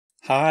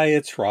Hi,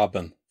 it's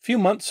Robin. A few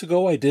months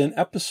ago, I did an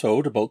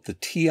episode about the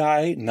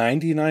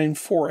TI-99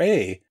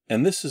 4A,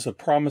 and this is a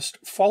promised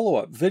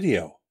follow-up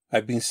video.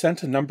 I've been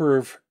sent a number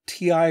of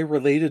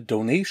TI-related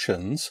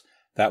donations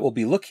that we'll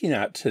be looking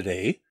at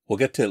today. We'll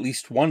get to at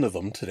least one of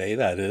them today,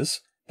 that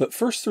is. But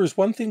first, there's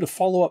one thing to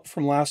follow up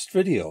from last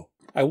video.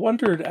 I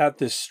wondered at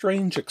this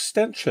strange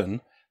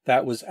extension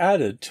that was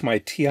added to my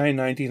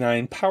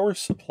TI-99 power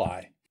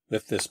supply,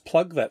 with this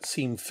plug that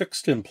seemed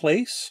fixed in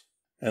place,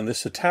 and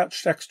this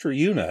attached extra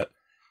unit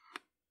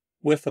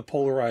with a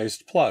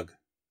polarized plug.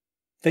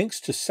 Thanks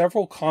to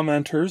several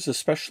commenters,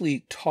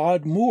 especially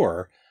Todd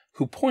Moore,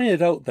 who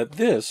pointed out that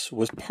this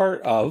was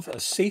part of a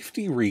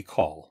safety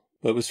recall.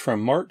 It was from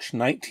March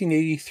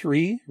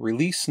 1983,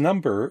 release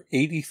number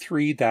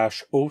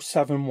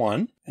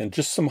 83-071, and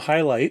just some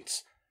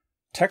highlights.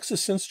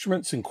 Texas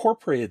Instruments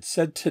Incorporated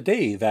said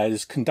today that it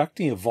is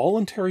conducting a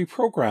voluntary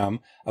program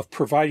of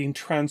providing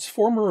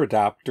transformer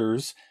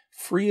adapters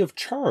free of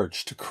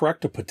charge to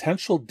correct a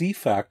potential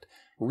defect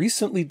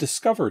recently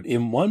discovered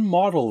in one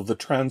model of the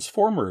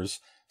transformers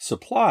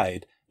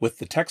supplied with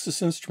the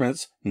Texas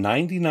Instruments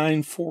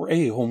 99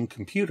 4A home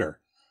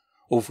computer.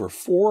 Over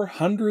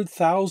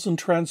 400,000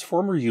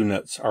 transformer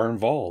units are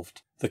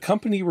involved. The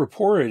company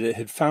reported it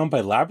had found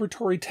by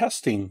laboratory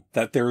testing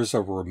that there is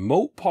a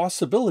remote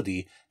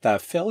possibility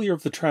that failure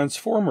of the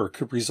transformer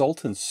could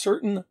result in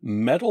certain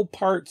metal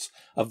parts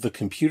of the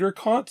computer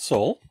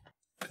console,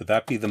 could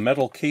that be the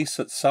metal case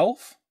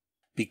itself,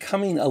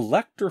 becoming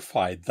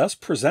electrified, thus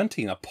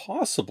presenting a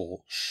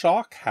possible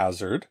shock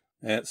hazard.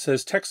 And it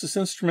says Texas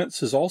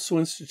Instruments is also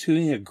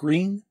instituting a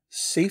green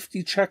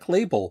safety check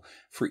label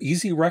for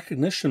easy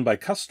recognition by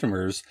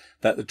customers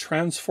that the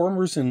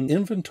transformers in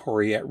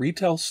inventory at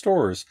retail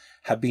stores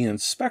have been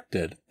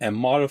inspected and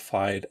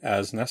modified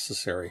as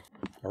necessary.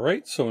 All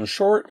right, so in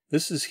short,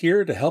 this is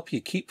here to help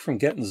you keep from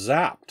getting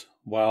zapped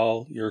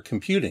while you're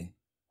computing.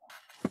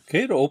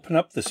 Okay, to open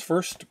up this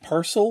first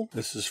parcel,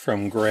 this is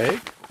from Greg.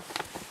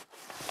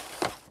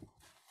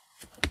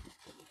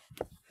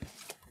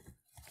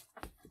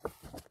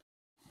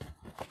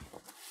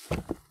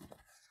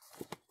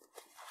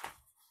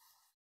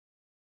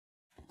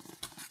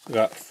 We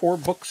got 4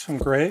 books from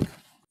Greg,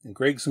 and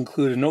Greg's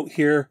included a note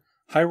here.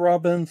 Hi,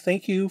 Robin.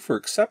 Thank you for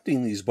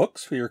accepting these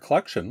books for your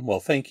collection.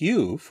 Well, thank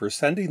you for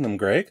sending them,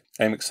 Greg.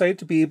 I'm excited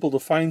to be able to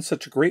find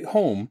such a great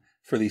home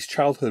for these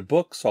childhood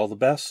books. All the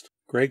best,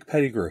 Greg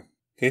Pettigrew.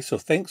 Okay, so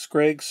thanks,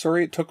 Greg.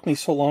 Sorry it took me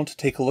so long to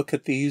take a look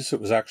at these. It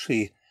was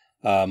actually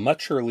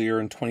much earlier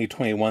in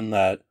 2021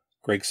 that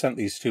Greg sent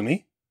these to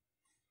me.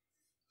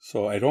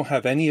 So I don't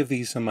have any of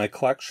these in my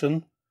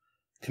collection.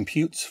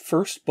 Compute's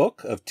first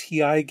book of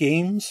TI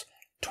games,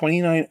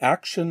 29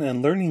 action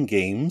and learning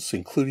games,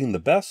 including the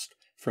best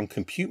from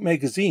Compute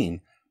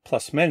Magazine,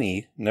 plus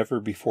many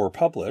never before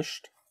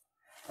published.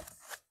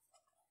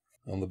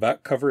 On the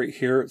back cover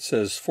here, it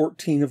says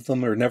 14 of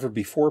them are never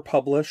before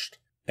published,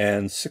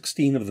 and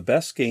 16 of the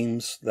best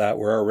games that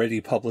were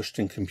already published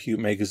in Compute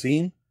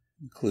Magazine,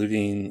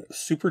 including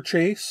Super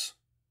Chase,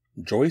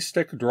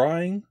 Joystick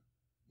Drawing,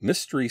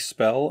 Mystery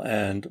Spell,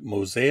 and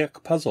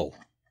Mosaic Puzzle.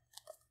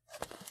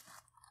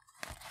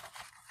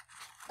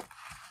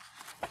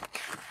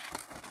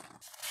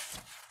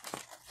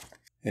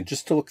 And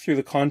just to look through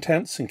the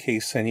contents, in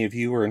case any of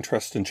you are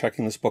interested in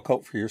checking this book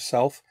out for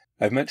yourself,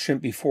 I've mentioned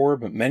it before,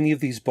 but many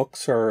of these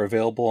books are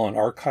available on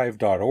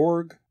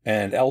archive.org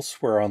and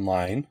elsewhere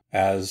online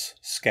as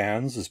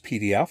scans, as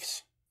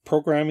PDFs.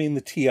 Programming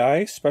the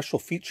TI, special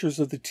features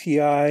of the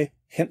TI,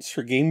 hints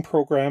for game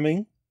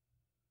programming,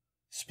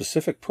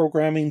 specific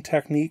programming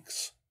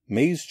techniques,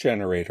 maze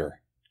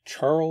generator,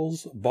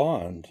 Charles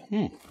Bond.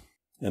 And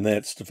then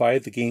it's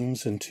divided the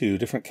games into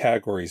different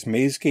categories: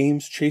 maze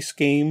games, chase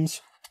games,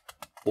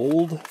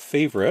 old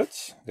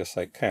favorites, I guess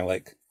like kind of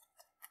like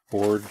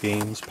board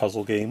games,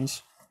 puzzle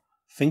games,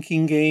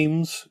 thinking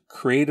games,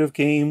 creative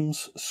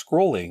games,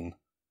 scrolling,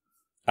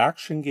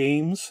 action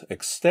games,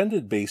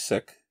 extended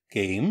basic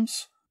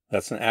games.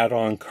 That's an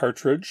add-on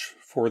cartridge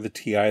for the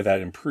TI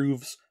that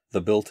improves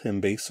the built-in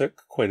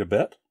basic quite a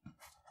bit.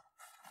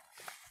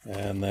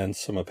 And then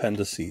some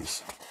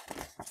appendices.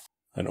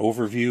 An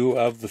overview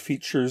of the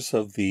features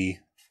of the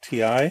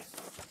TI.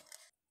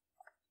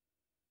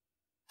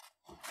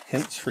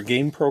 Hints for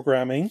game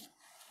programming,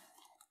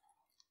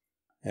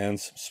 and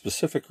some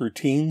specific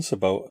routines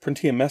about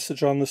printing a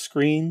message on the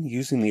screen,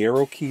 using the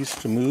arrow keys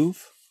to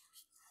move.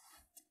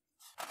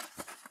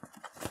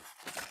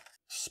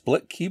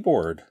 Split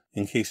keyboard,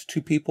 in case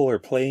 2 people are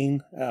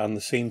playing on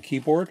the same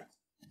keyboard.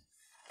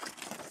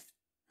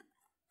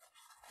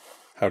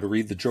 How to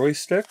read the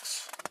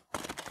joysticks.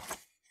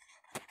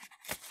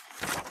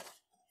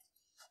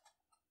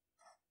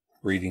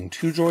 Reading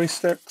 2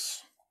 joysticks.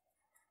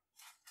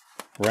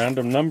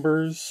 Random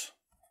numbers,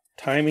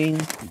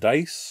 timing,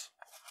 dice,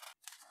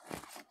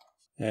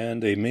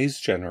 and a maze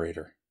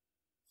generator.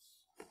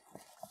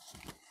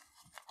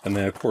 And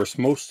then, of course,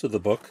 most of the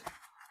book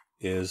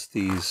is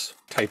these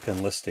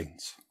type-in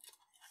listings.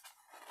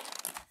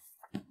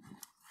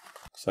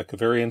 Looks like a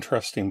very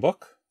interesting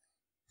book.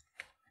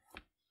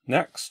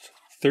 Next,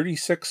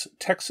 36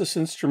 Texas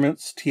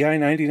Instruments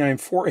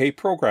TI-99 4A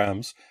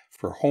programs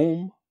for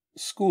home,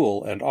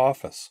 school, and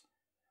office.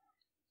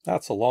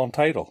 That's a long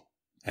title.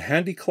 A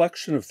handy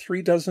collection of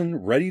 3 dozen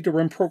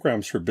ready-to-run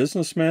programs for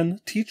businessmen,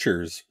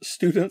 teachers,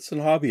 students,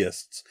 and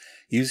hobbyists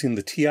using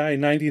the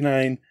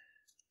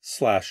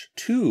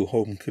TI-99/2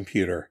 home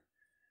computer,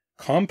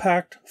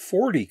 Compact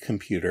 40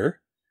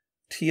 computer,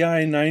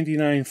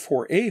 TI-99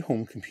 4A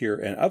home computer,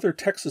 and other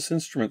Texas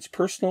Instruments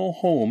personal,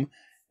 home,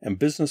 and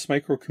business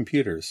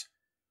microcomputers.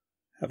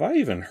 Have I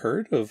even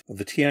heard of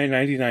the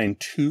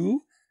TI-99-2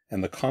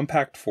 and the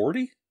Compact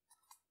 40?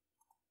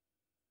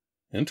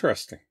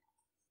 Interesting.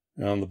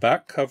 And on the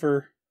back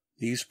cover,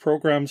 these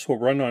programs will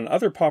run on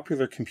other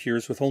popular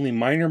computers with only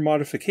minor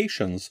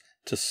modifications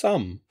to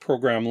some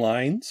program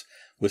lines.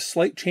 With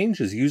slight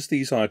changes, use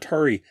these on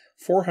Atari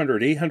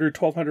 400, 800,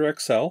 1200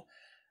 XL,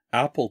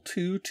 Apple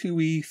II,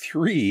 IIe,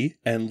 3,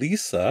 and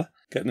Lisa,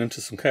 getting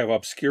into some kind of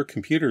obscure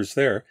computers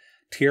there,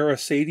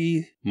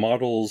 TRS-80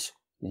 models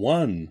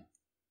 1,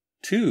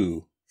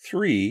 2,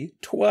 3,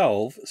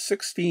 12,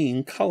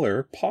 16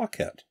 color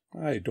pocket.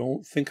 I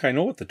don't think I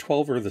know what the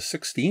 12 or the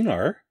 16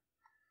 are.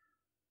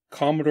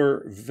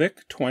 Commodore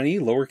VIC-20,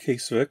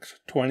 lowercase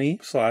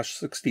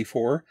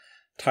VIC-20/64,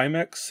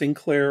 Timex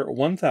Sinclair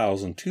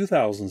 1000,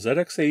 2000,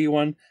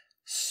 ZX81,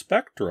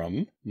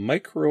 Spectrum,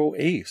 Micro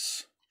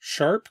Ace,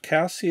 Sharp,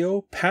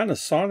 Casio,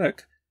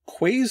 Panasonic,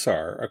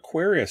 Quasar,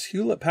 Aquarius,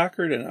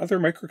 Hewlett-Packard, and other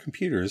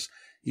microcomputers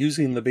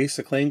using the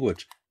basic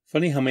language.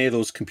 Funny how many of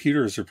those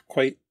computers are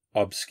quite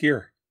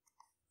obscure.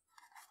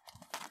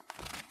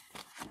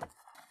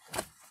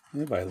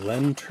 By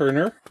Len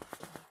Turner.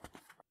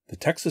 The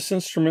Texas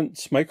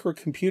Instruments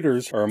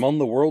microcomputers are among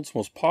the world's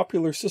most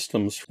popular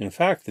systems. In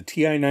fact, the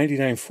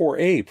TI-99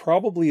 4A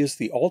probably is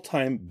the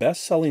all-time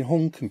best-selling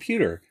home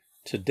computer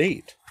to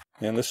date.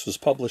 And this was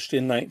published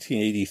in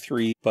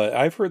 1983, but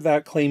I've heard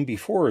that claim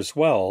before as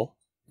well,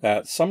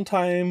 that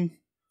sometime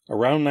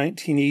around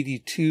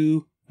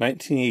 1982,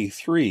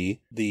 1983,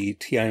 the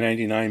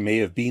TI-99 may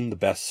have been the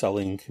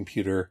best-selling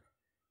computer,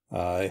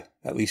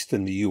 at least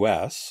in the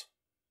US.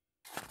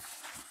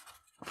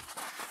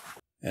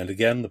 And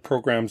again, the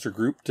programs are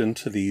grouped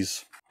into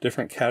these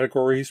different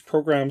categories.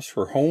 Programs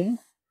for home,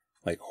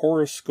 like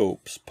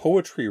horoscopes,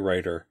 poetry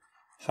writer,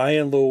 high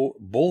and low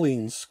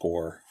bowling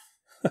score.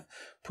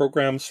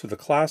 Programs for the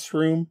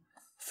classroom,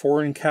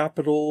 foreign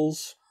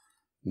capitals,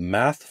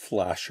 math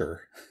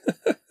flasher.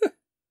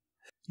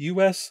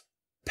 U.S.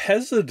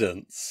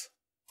 presidents.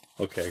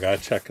 Okay, I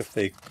gotta check if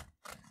they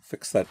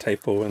fix that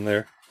typo in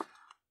there.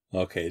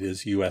 Okay, it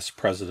is U.S.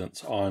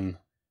 presidents on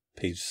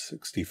page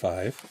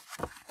 65.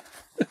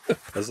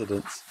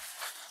 Presidents.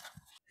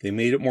 They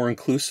made it more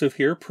inclusive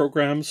here.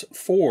 Programs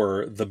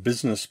for the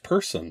business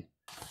person.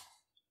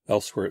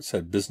 Elsewhere it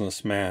said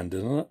businessman,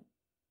 didn't it?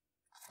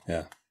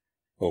 Yeah.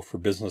 Oh, for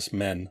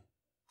businessmen,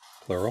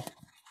 plural.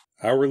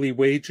 Hourly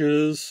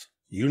wages,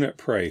 unit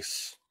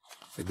price,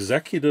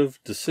 executive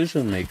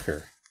decision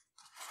maker.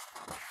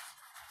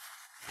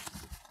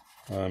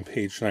 On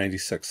page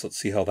 96, let's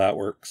see how that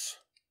works.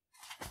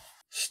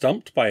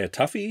 Stumped by a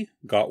toughie,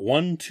 got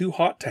one too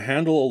hot to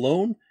handle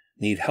alone,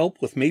 need help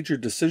with major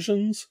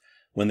decisions?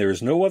 When there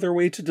is no other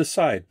way to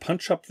decide,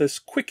 punch up this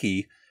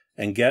quickie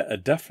and get a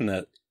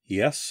definite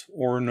yes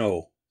or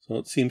no. So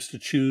it seems to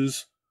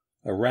choose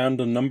a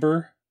random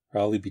number,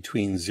 probably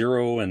between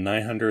 0 and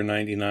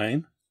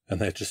 999. And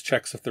that just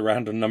checks if the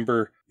random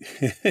number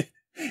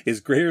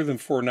is greater than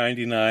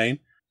 499.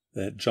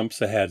 Then it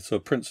jumps ahead. So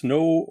it prints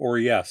no or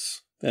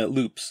yes. Then it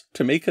loops.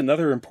 To make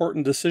another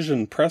important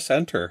decision, press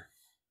enter.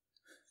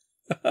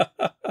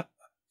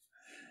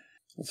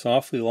 It's an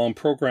awfully long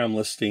program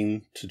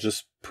listing to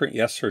just print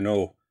yes or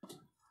no.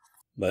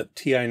 But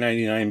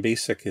TI-99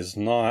 Basic is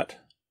not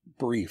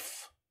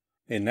brief.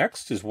 And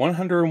next is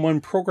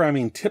 101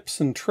 programming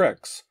tips and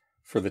tricks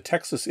for the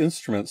Texas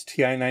Instruments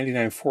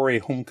TI-99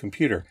 4A home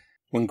computer.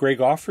 When Greg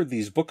offered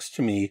these books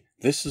to me,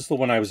 this is the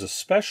one I was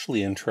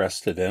especially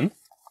interested in,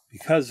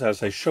 because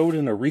as I showed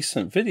in a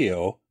recent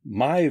video,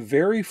 my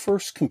very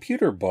first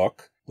computer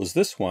book was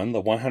this one,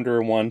 the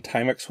 101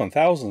 Timex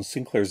 1000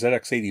 Sinclair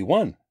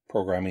ZX81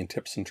 programming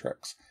tips and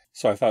tricks.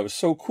 So I thought it was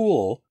so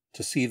cool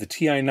to see the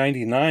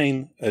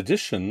TI-99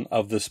 edition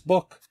of this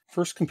book,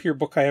 first computer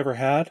book I ever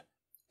had,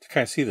 to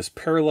kind of see this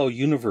parallel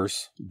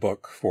universe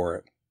book for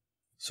it.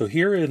 So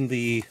here in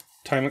the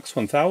Timex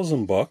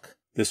 1000 book,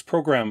 this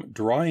program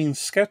Drawing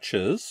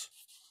Sketches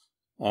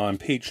on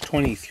page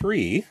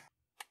 23.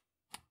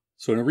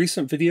 So in a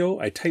recent video,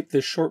 I typed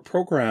this short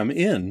program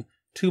in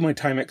to my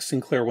Timex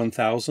Sinclair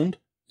 1000,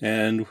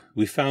 and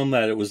we found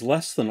that it was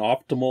less than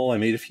optimal. I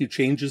made a few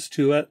changes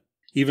to it.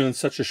 Even in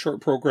such a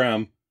short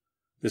program,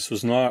 this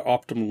was not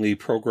optimally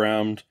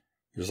programmed.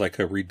 There's like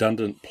a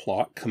redundant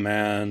plot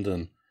command.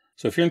 And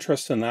so if you're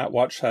interested in that,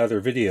 watch that other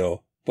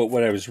video. But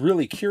what I was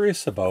really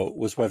curious about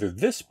was whether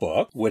this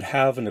book would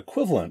have an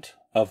equivalent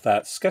of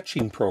that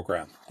sketching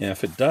program. And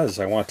if it does,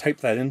 I want to type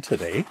that in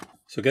today.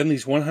 So again,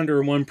 these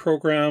 101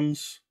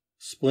 programs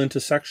split into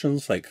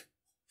sections like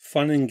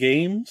fun and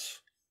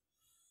games,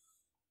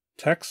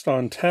 text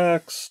on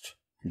text,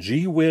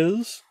 Gee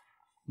Whiz,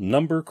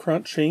 Number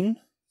Crunching,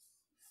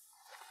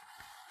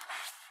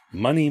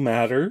 Money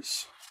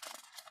Matters,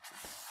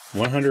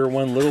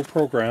 101 Little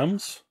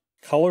Programs,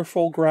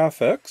 Colorful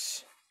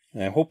Graphics,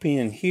 and I'm hoping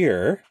in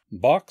here,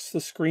 Box the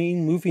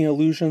Screen, Moving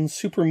Illusion,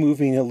 Super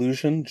Moving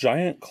Illusion,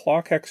 Giant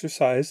Clock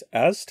Exercise,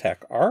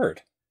 Aztec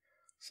Art.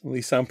 Some of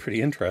these sound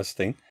pretty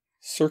interesting.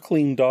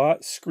 Circling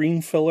Dot,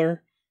 Screen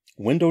Filler,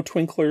 Window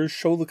Twinklers,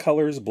 Show the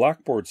Colors,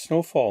 Blackboard,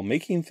 Snowfall,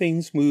 Making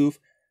Things Move,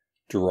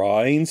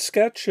 Drawing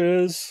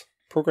Sketches.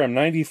 Program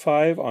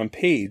 95 on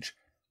page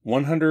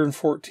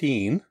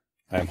 114.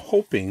 I'm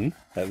hoping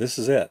that this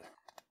is it.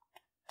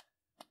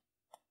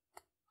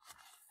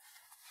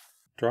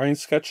 Drawing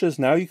sketches.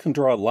 Now you can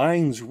draw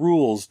lines,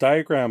 rules,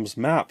 diagrams,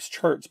 maps,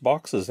 charts,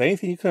 boxes,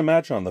 anything you can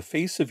imagine on the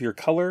face of your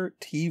color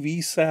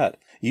TV set.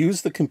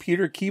 Use the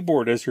computer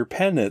keyboard as your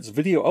pen and its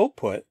video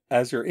output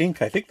as your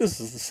ink. I think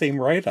this is the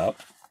same write-up.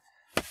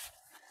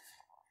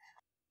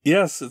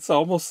 Yes, it's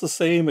almost the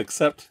same,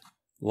 except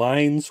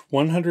lines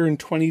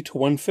 120 to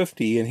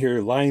 150, and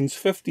here lines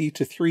 50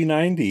 to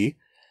 390,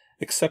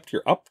 except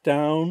your up,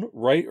 down,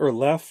 right, or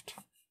left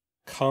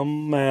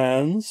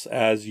commands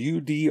as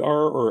U, D,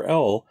 R, or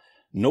L.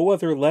 No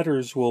other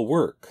letters will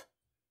work.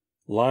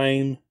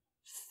 Line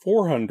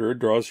 400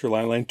 draws your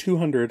line. Line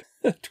 200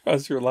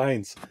 draws your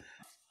lines.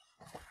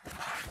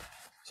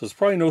 So it's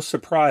probably no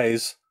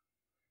surprise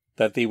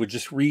that they would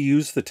just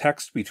reuse the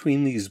text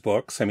between these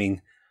books. I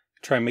mean,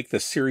 try and make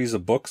this series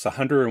of books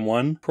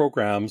 101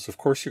 programs. Of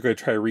course, you're going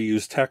to try to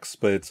reuse text,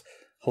 but it's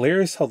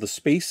hilarious how the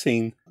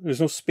spacing,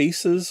 there's no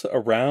spaces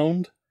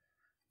around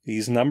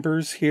these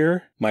numbers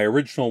here. My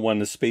original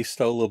one is spaced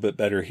out a little bit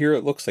better. Here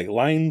it looks like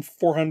line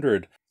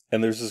 400.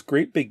 And there's this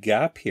great big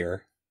gap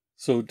here.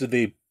 So did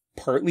they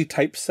partly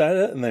typeset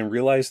it and then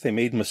realize they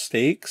made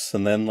mistakes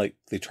and then like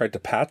they tried to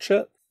patch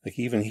it? Like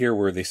even here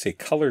where they say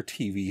color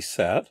TV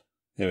set.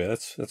 Anyway,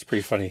 that's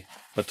pretty funny.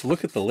 But to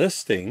look at the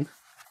listing,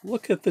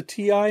 look at the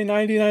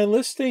TI-99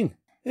 listing.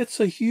 It's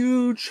a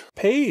huge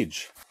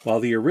page. While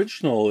the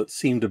original, it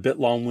seemed a bit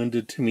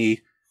long-winded to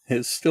me,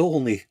 it's still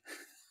only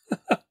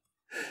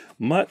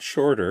much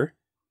shorter.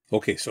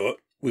 Okay, so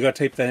we got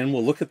to type that in.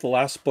 We'll look at the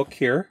last book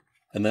here.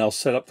 And then I'll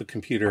set up the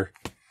computer.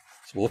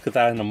 So we'll look at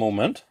that in a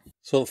moment.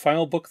 So the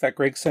final book that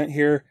Greg sent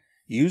here,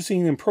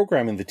 Using and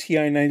Programming the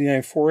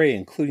TI-99 4A,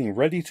 including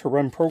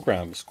ready-to-run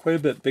programs. Quite a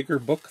bit bigger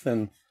book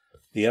than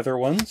the other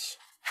ones.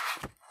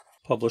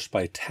 Published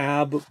by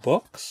Tab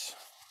Books.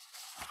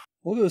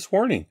 Look at this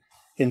warning.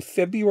 In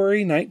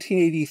February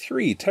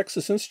 1983,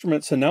 Texas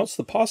Instruments announced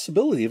the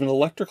possibility of an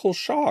electrical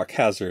shock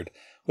hazard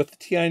with the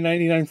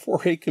TI-99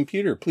 4A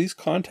computer. Please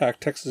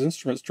contact Texas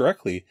Instruments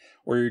directly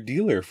or your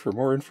dealer for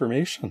more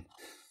information.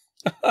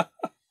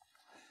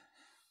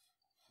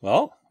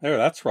 Well, there,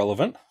 that's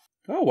relevant.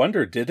 I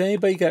wonder, did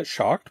anybody get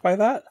shocked by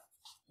that?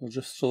 We'll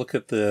just look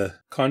at the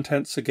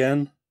contents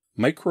again.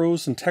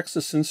 Micros and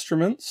Texas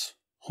Instruments.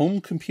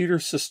 Home computer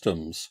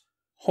systems.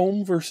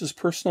 Home versus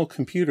personal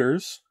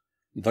computers.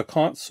 The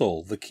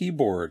console, the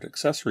keyboard,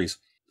 accessories.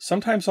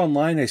 Sometimes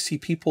online I see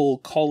people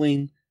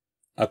calling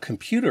a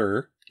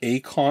computer a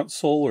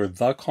console or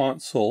the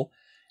console,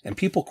 and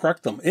people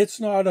correct them. It's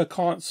not a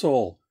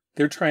console.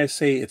 They're trying to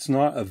say it's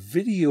not a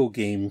video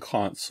game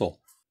console.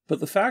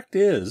 But the fact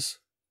is,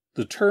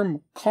 the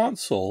term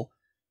console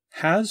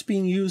has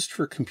been used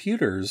for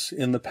computers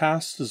in the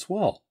past as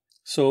well.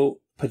 So,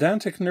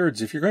 pedantic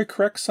nerds, if you're going to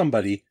correct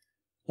somebody,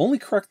 only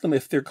correct them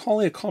if they're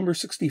calling a Commodore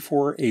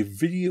 64 a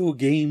video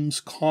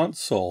games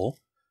console.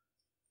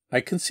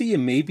 I can see you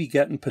maybe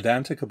getting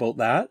pedantic about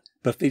that,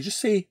 but if they just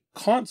say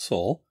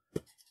console,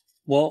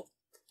 well,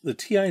 the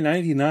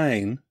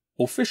TI-99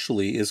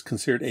 officially is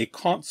considered a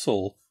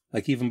console,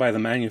 like even by the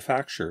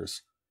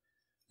manufacturers.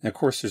 And of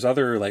course, there's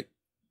other like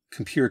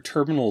computer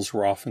terminals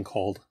were often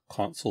called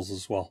consoles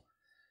as well.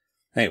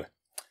 Anyway,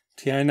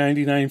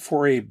 TI-99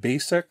 4A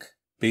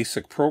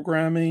basic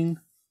programming,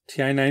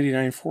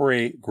 TI-99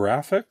 4A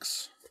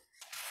graphics,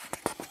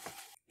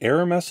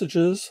 error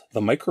messages,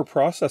 the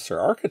microprocessor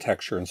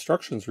architecture,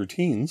 instructions,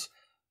 routines,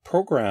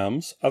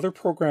 programs, other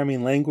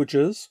programming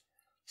languages,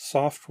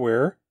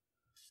 software,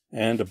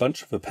 and a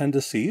bunch of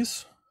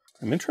appendices.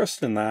 I'm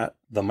interested in that.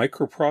 The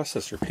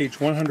microprocessor, page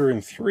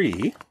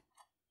 103.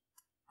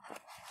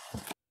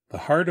 The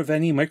heart of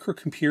any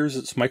microcomputer is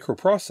its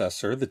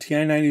microprocessor. The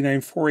TI-99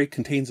 4A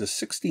contains a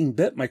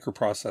 16-bit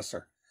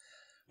microprocessor.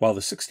 While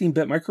the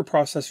 16-bit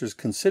microprocessor is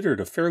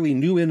considered a fairly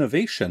new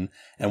innovation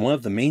and one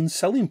of the main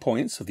selling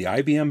points of the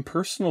IBM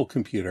personal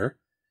computer,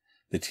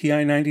 the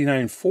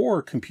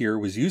TI-99-4 computer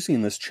was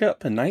using this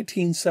chip in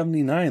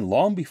 1979,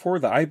 long before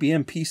the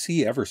IBM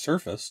PC ever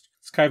surfaced.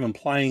 It's kind of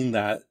implying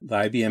that the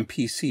IBM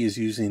PC is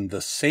using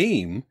the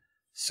same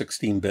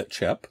 16-bit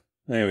chip.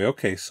 Anyway,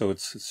 okay, so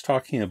it's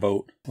talking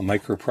about a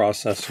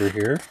microprocessor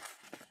here.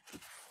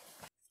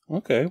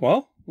 Okay,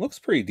 well, looks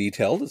pretty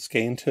detailed. It's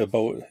getting to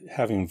about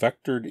having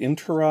vectored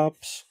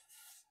interrupts,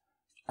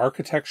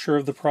 architecture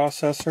of the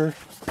processor,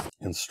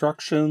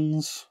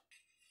 instructions.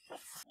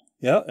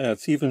 Yeah, and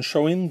it's even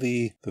showing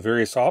the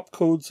various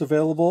opcodes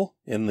available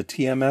in the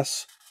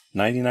TMS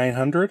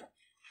 9900.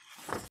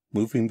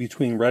 moving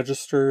between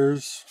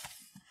registers.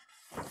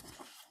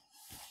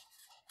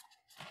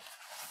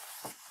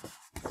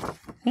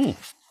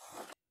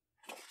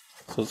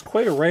 So it's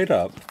quite a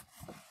write-up.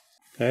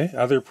 Okay,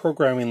 other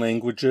programming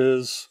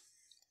languages,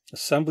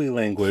 assembly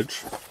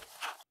language.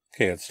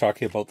 Okay, it's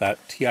talking about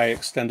that TI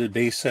extended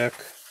basic.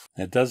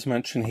 It does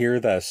mention here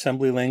that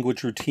assembly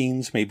language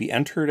routines may be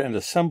entered and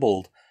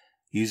assembled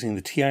using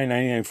the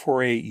TI-99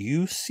 4A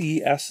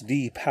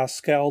UCSD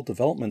Pascal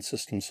development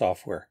system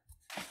software.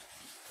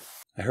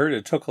 I heard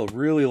it took a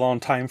really long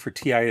time for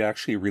TI to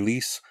actually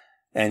release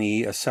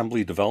any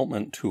assembly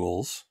development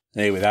tools.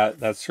 Anyway,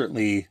 that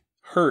certainly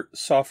hurt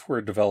software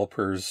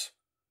developers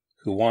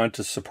who wanted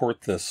to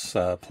support this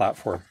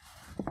platform.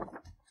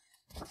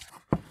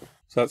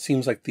 So that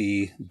seems like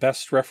the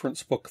best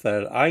reference book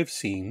that I've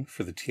seen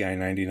for the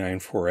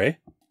TI-99 4A.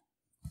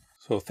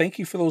 So thank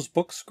you for those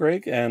books,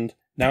 Greg. And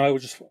now I'm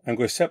going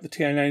to set the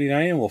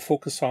TI-99 and we'll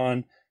focus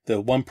on the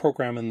one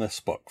program in this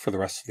book for the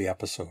rest of the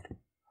episode.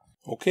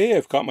 Okay,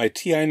 I've got my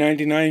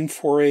TI-99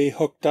 4A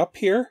hooked up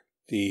here.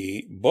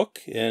 The book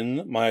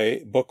in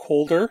my book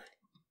holder.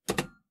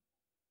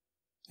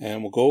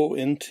 And we'll go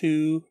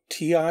into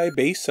TI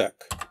Basic.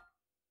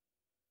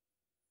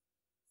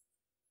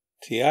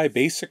 TI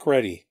Basic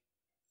ready.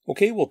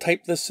 Okay, we'll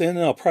type this in and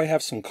I'll probably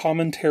have some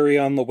commentary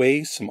on the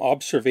way, some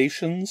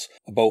observations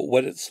about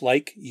what it's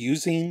like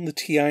using the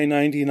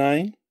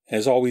TI-99.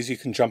 As always, you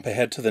can jump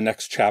ahead to the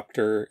next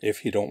chapter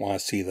if you don't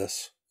want to see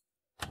this.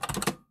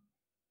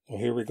 So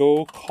here we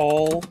go,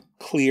 call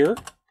clear.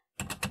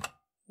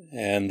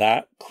 And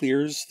that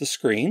clears the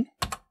screen.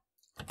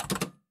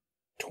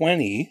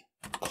 20.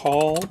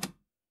 Call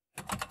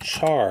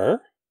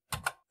char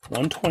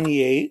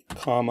 128,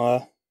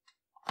 comma,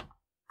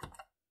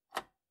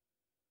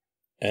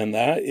 and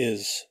that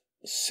is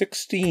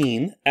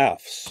 16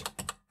 Fs.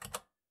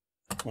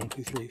 1,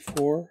 2, 3,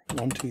 4,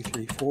 1, 2,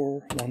 3,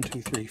 4, 1,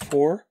 2, 3,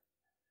 4.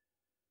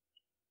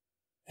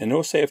 And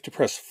notice I have to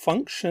press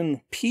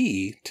function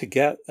P to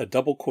get a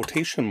double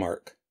quotation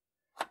mark.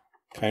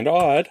 Kind of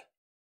odd.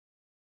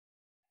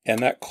 And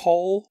that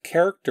call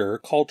character,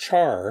 call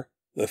char,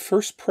 the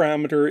first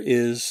parameter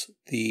is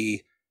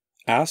the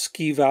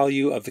ASCII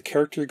value of the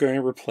character you're going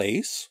to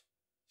replace.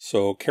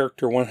 So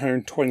character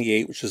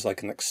 128, which is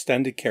like an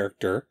extended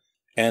character.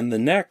 And the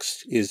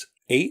next is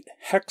 8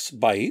 hex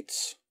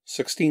bytes,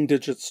 16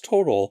 digits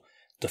total,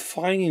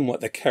 defining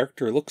what the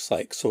character looks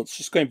like. So it's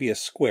just going to be a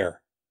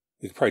square.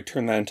 We could probably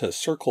turn that into a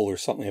circle or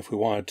something if we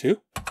wanted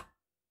to.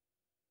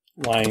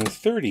 Line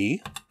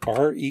 30,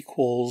 R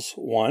equals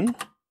 1.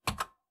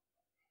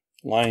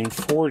 Line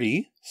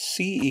 40,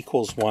 C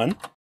equals 1.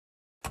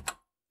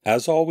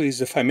 As always,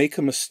 if I make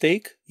a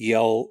mistake,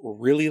 yell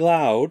really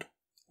loud.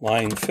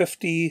 Line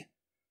 50,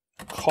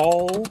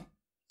 call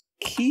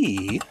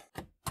key,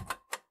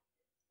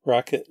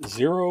 bracket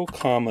 0,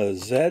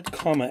 Z,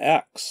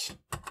 X.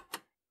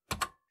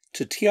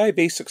 To TI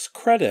Basics'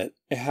 credit,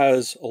 it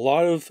has a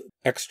lot of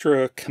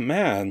extra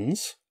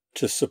commands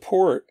to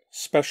support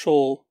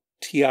special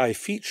TI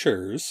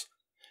features,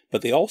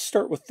 but they all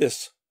start with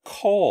this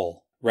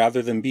call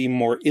rather than being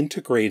more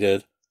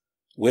integrated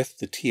with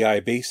the TI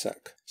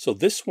Basic. So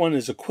this one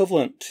is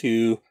equivalent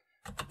to,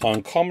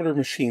 on Commodore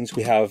machines,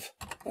 we have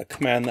a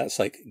command that's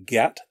like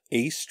get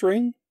a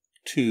string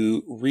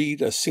to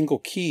read a single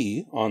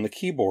key on the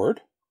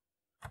keyboard.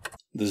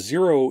 The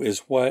 0 is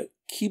what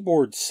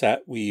keyboard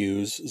set we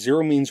use.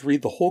 0 means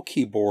read the whole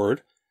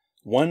keyboard.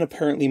 1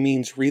 apparently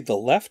means read the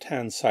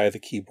left-hand side of the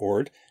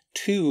keyboard.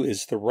 2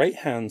 is the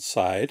right-hand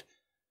side.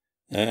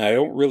 And I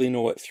don't really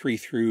know what 3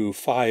 through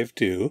 5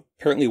 do.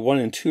 Apparently 1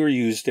 and 2 are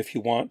used if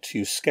you want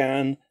to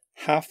scan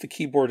half the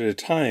keyboard at a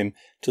time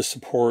to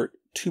support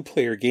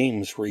 2-player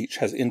games where each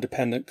has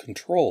independent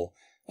control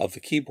of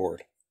the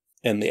keyboard.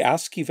 And the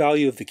ASCII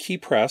value of the key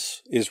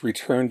press is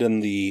returned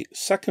in the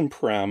second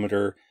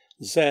parameter,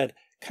 Z.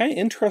 Kind of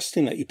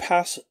interesting that you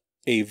pass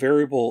a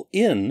variable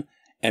in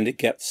and it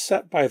gets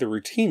set by the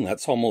routine.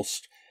 That's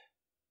almost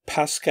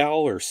Pascal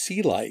or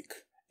C-like.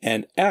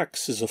 And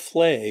X is a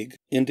flag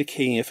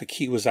indicating if a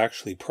key was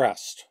actually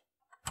pressed.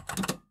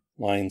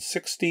 Line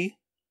 60,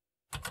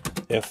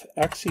 if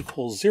X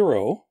equals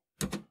 0,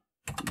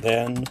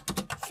 then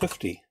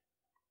 50.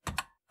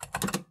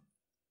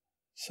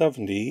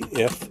 70,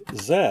 if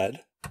Z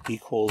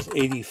equals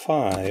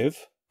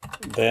 85,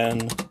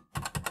 then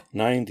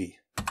 90.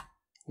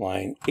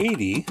 Line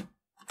 80,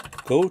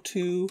 go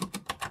to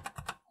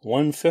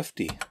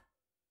 150.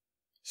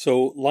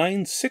 So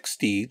line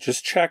 60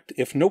 just checked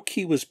if no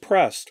key was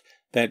pressed,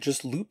 that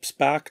just loops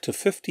back to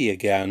 50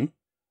 again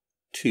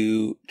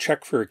to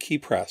check for a key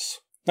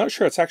press. Not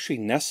sure it's actually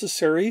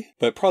necessary,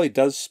 but it probably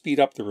does speed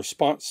up the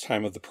response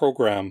time of the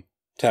program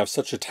to have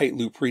such a tight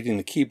loop reading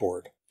the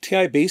keyboard.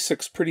 TI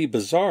Basic's pretty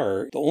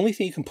bizarre. The only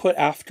thing you can put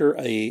after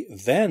a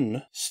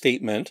then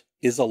statement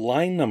is a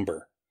line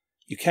number.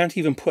 You can't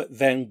even put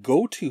then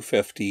go to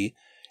 50,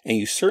 and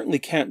you certainly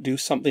can't do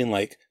something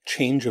like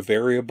change a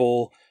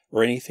variable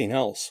or anything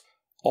else.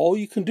 All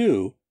you can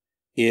do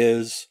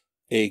is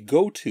a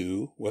go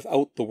to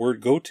without the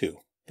word go to.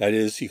 That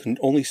is, you can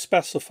only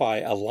specify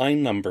a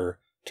line number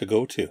to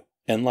go to.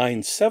 And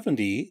line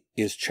 70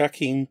 is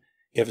checking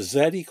if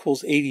Z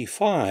equals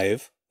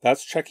 85,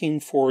 that's checking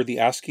for the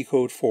ASCII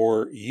code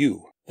for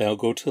U. Then I'll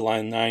go to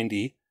line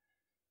 90,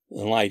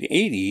 and line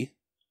 80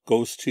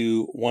 goes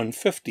to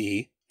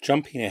 150,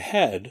 jumping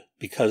ahead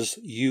because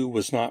U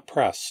was not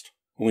pressed.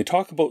 When we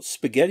talk about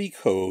spaghetti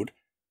code,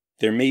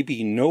 there may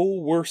be no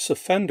worse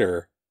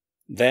offender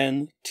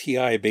than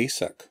TI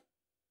basic.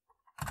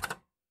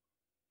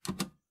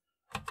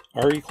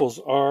 R equals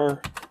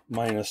R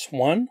minus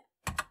 1.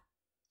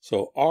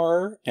 So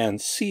R and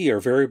C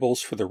are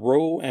variables for the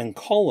row and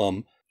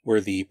column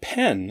where the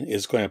pen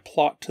is going to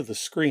plot to the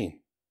screen.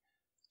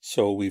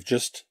 So we've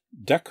just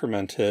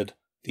decremented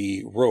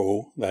the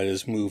row that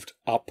is moved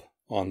up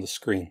on the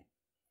screen.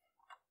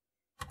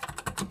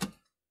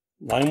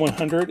 Line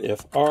 100,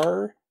 if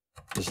R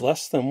is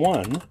less than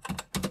 1,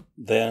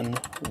 then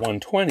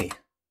 120.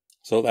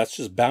 So that's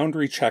just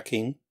boundary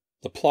checking.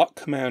 The plot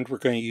command we're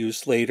going to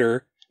use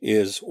later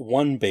is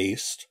 1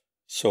 based.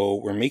 So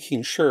we're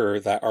making sure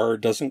that R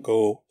doesn't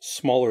go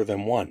smaller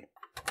than 1.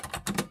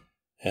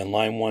 And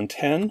line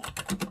 110,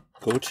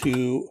 go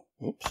to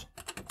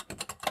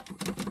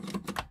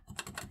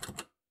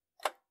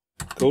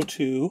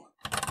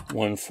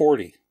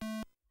 140.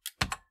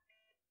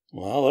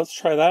 Well, let's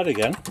try that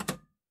again.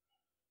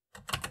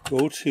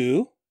 Go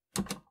to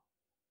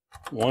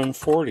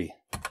 140.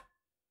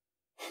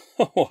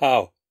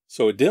 Wow.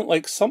 So it didn't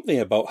like something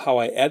about how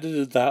I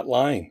edited that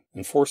line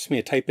and forced me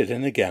to type it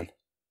in again.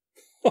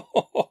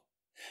 I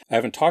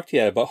haven't talked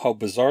yet about how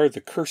bizarre the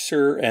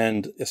cursor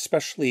and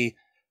especially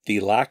the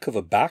lack of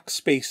a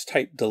backspace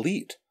type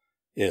delete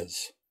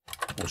is.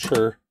 I'm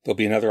sure there'll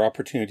be another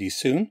opportunity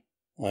soon.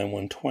 Line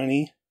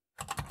 120.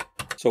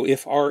 So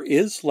if R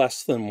is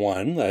less than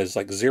 1, that is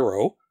like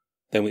 0,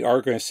 then we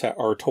are going to set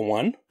R to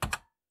 1.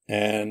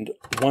 And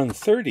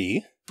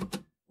 130,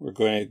 we're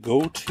going to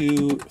go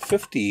to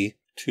 50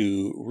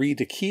 to read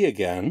a key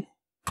again.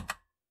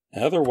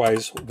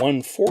 Otherwise,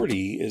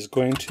 140 is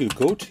going to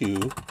go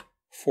to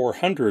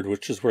 400,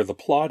 which is where the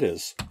plot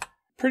is.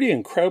 Pretty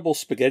incredible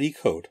spaghetti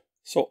code.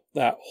 So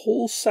that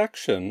whole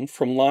section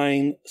from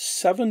line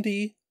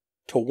 70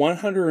 to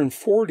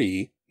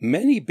 140,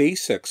 many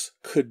basics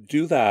could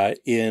do that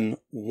in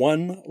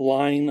one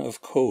line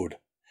of code.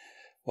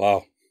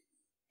 Wow.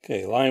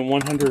 Okay, line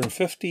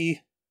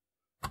 150.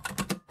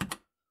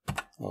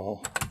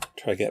 I'll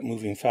try to get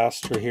moving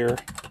faster here.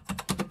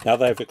 Now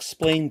that I've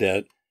explained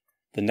it,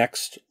 the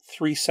next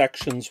 3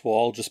 sections will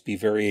all just be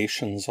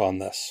variations on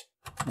this.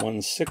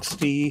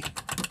 160.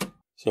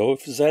 So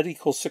if Z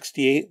equals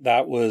 68,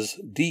 that was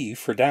D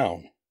for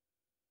down.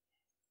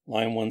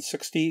 Line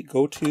 160,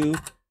 go to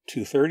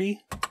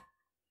 230.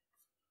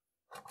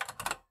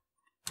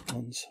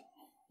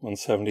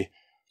 170.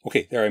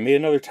 Okay, there, I made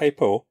another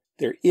typo.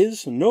 There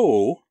is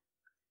no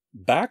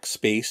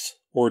backspace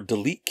or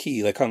delete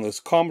key. Like on this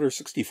Commodore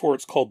 64,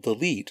 it's called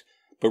delete,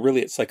 but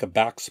really it's like a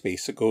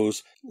backspace. It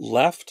goes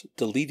left,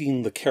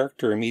 deleting the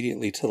character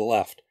immediately to the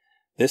left.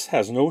 This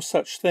has no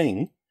such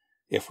thing.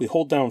 If we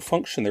hold down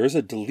function, there is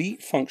a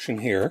delete function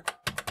here,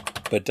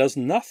 but it does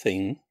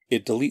nothing.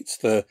 It deletes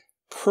the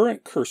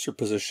current cursor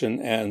position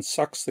and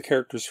sucks the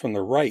characters from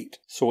the right.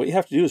 So what you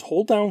have to do is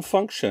hold down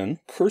function,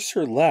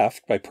 cursor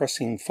left by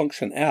pressing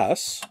function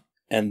S,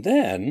 and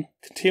then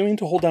continuing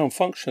to hold down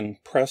function,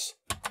 press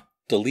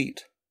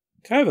delete.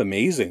 Kind of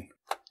amazing.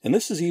 And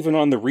this is even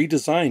on the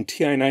redesigned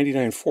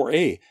TI-99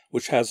 4A,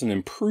 which has an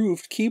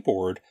improved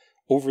keyboard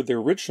over the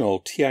original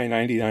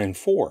TI-99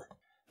 4.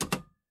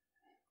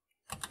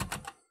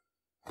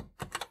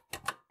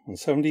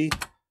 170,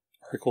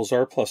 R equals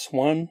R plus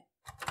 1,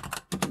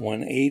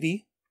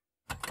 180.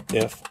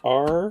 If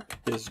R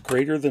is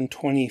greater than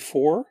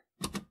 24,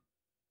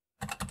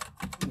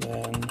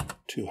 then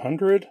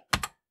 200.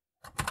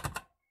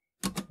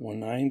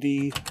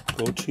 190,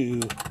 go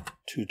to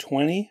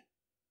 220.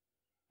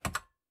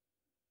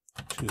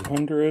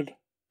 200.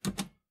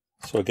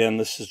 So again,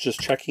 this is just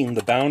checking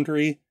the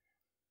boundary.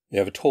 We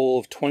have a total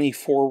of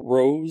 24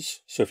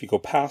 rows. So if you go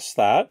past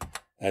that,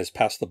 that is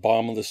past the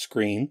bottom of the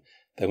screen,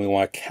 then we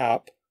want to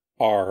cap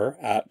R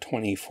at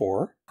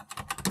 24.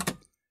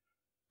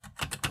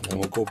 And then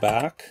we'll go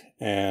back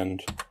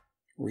and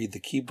read the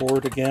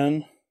keyboard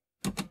again.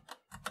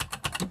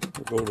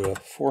 We'll go to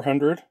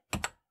 400,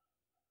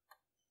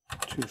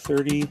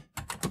 230.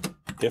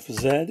 If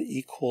Z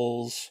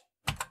equals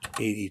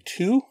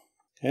 82,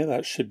 okay,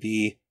 that should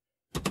be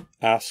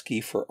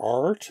ASCII for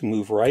R to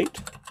move right,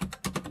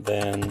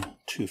 then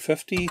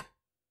 250.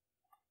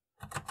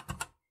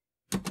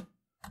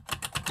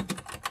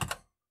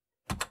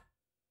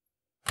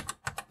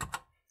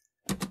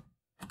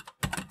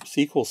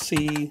 C equals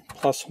C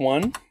plus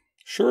 1.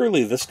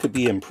 Surely this could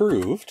be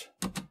improved.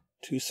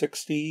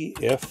 260,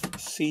 if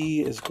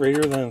C is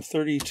greater than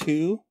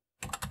 32,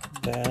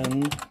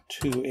 then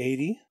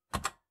 280.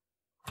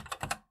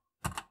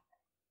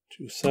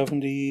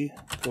 270,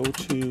 go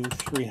to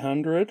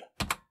 300.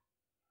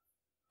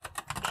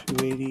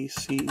 280,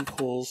 C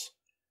equals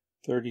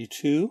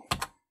 32.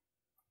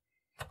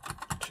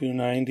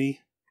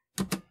 290,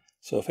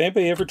 So if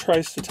anybody ever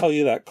tries to tell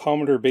you that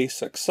Commodore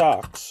Basic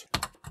sucks,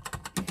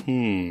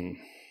 GOTO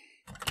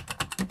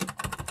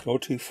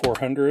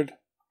 400,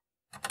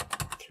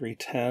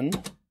 310,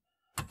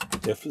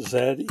 if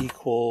Z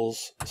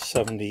equals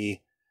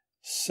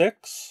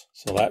 76,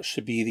 so that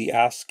should be the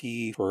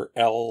ASCII for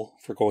L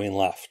for going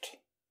left.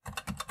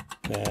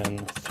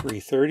 Then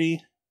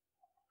 330,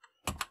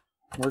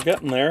 we're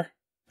getting there,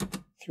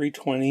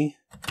 320,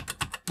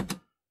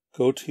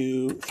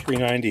 GOTO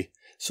 390.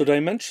 So did I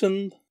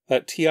mention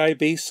that TI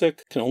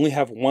Basic can only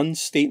have one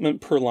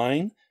statement per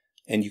line,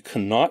 and you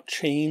cannot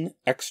chain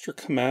extra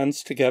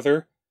commands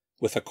together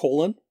with a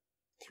colon?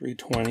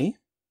 320,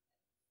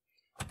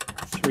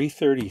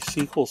 330,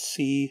 C equals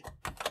C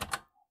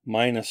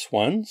minus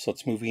 1, so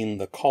it's moving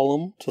the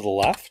column to the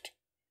left.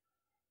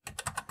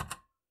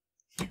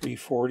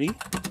 340,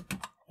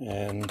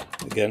 and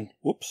again,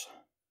 whoops.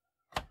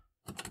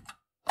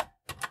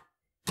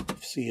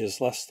 If C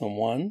is less than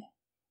 1,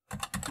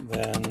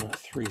 then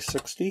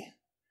 360.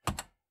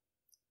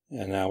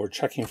 And now we're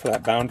checking for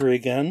that boundary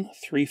again.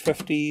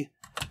 350,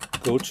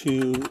 go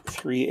to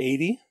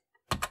 380.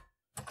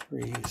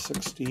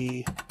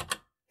 360,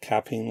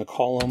 capping the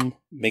column,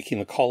 making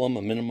the column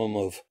a minimum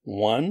of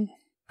 1.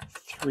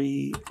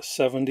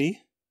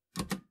 370,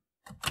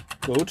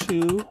 go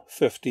to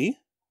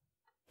 50.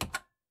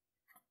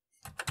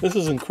 This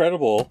is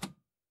incredible.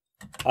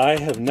 I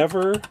have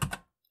never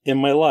in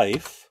my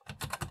life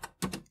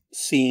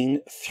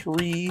seen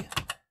 3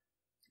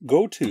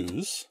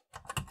 go-tos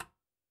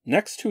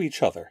next to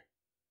each other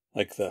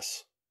like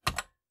this.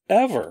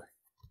 Ever.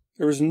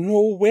 There is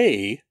no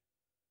way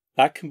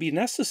that can be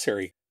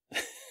necessary.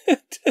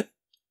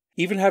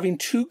 Even having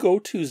 2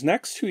 go-tos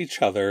next to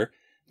each other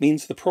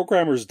means the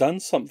programmer's done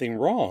something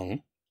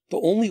wrong.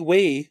 The only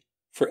way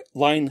for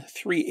line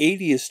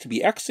 380 is to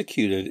be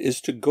executed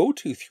is to go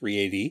to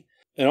 380,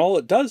 and all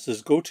it does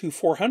is go to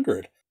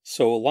 400.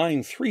 So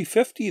line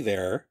 350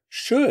 there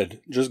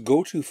should just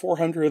go to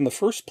 400 in the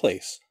first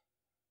place.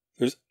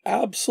 There's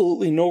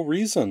absolutely no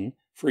reason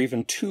for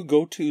even 2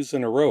 go-tos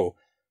in a row.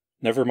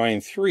 Never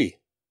mind 3.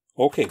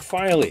 Okay,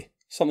 finally,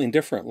 something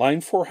different.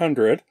 Line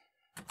 400,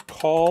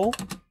 call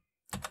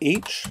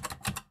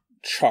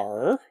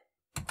hchar,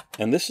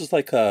 and this is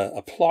like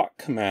a plot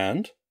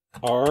command,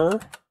 r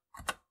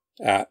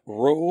at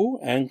row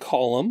and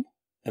column,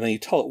 and then you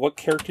tell it what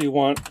character you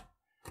want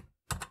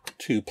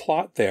to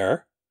plot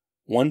there.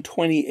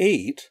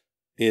 128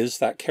 is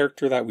that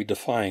character that we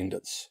defined.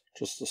 It's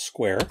just a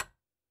square.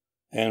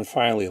 And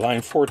finally,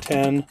 line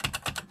 410,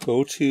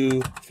 go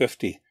to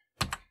 50.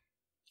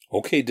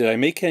 Okay, did I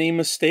make any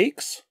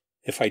mistakes?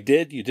 If I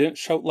did, you didn't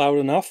shout loud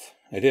enough.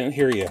 I didn't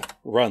hear you.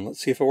 Run, let's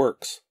see if it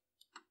works.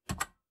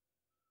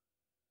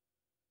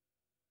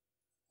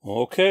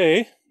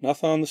 Okay,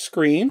 nothing on the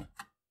screen.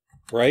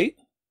 Right?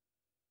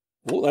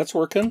 Oh, that's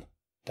working.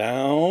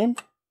 Down.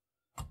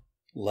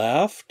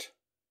 Left.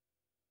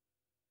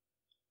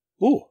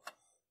 Ooh.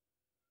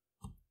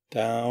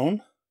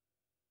 Down.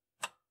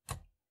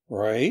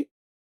 Right.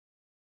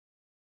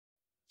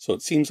 So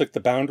it seems like the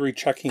boundary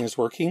checking is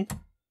working.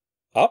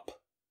 Up.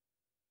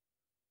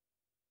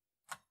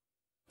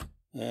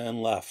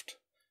 And left.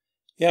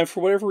 Yeah,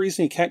 for whatever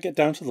reason you can't get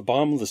down to the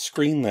bottom of the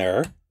screen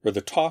there, where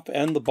the top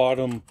and the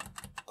bottom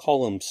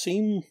columns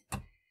seems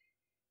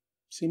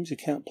you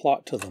can't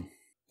plot to them.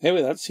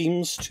 Anyway, that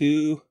seems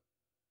to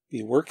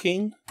be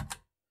working.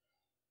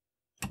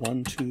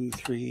 1, 2,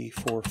 3,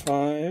 4,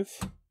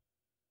 5.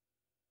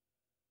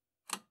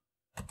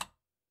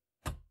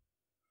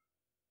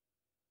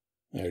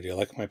 There, do you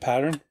like my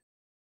pattern?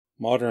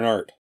 Modern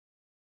art.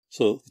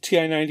 So the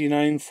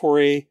TI-99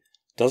 4A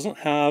doesn't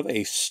have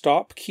a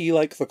stop key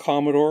like the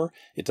Commodore.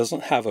 It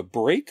doesn't have a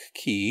break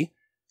key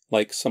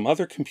like some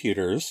other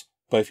computers.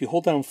 But if you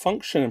hold down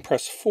Function and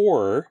press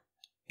 4,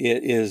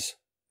 it is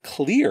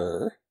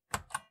clear.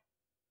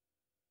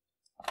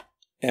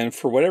 And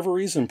for whatever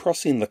reason,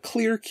 pressing the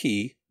clear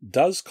key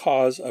does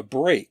cause a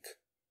break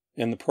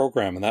in the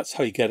program, and that's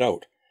how you get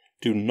out.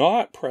 Do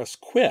not press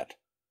quit,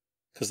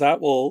 because that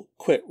will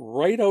quit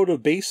right out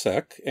of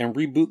BASIC and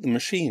reboot the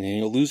machine, and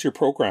you'll lose your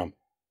program.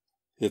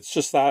 It's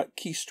just that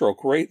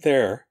keystroke right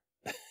there.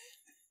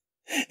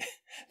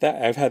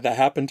 I've had that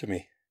happen to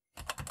me.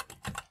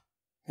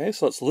 Okay,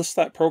 so let's list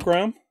that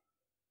program.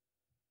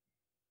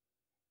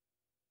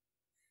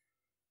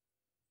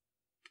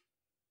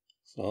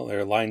 So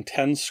there, line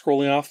 10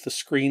 scrolling off the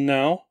screen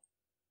now.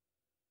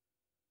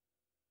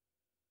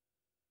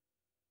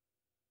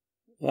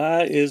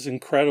 That is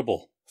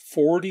incredible.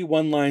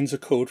 41 lines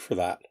of code for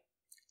that.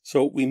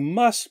 So we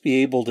must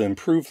be able to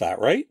improve that,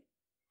 right?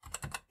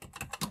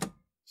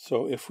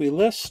 So if we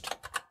list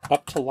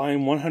up to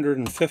line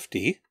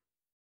 150,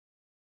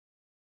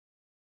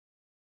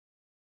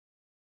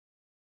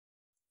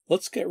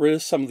 let's get rid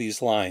of some of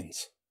these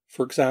lines.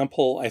 For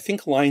example, I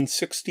think line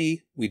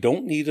 60, we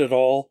don't need at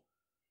all.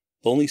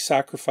 The only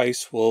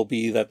sacrifice will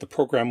be that the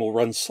program will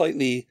run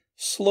slightly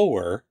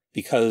slower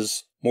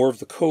because more of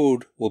the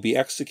code will be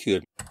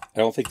executed. I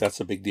don't think that's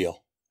a big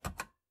deal.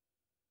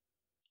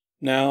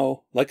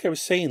 Now, like I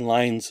was saying,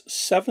 lines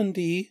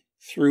 70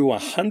 through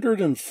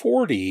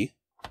 140,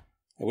 I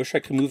wish I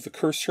could move the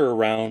cursor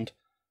around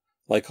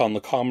like on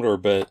the Commodore,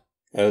 but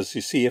as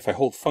you see, if I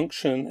hold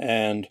Function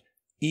and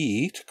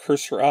E to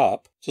cursor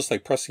up, just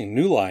like pressing a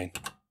new line,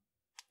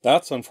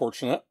 that's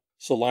unfortunate.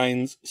 So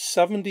lines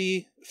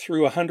 70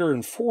 through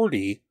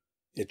 140,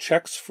 it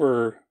checks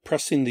for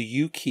pressing the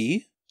U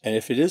key, and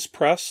if it is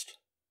pressed,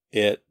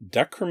 it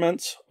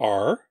decrements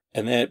R,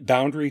 and then it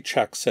boundary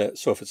checks it.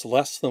 So if it's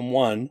less than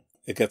 1,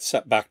 it gets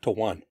set back to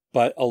 1.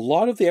 But a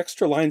lot of the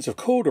extra lines of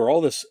code are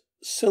all this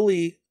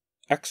silly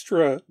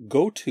extra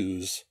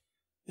go-tos,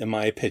 in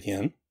my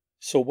opinion.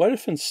 So what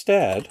if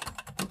instead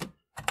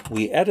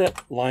we edit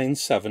line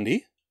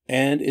 70,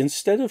 and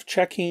instead of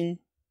checking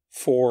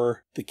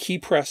for the key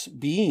press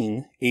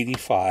being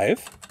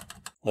 85,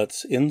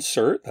 let's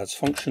insert, that's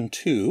function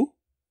 2,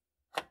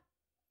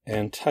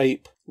 and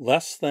type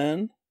less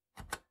than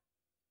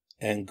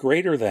and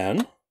greater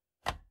than,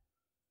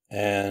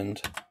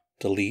 and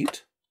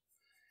delete.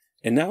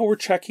 And now we're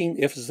checking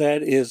if Z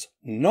is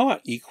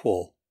not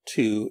equal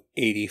to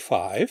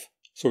 85.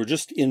 So we're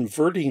just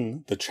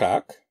inverting the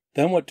check.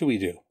 Then what do we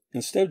do?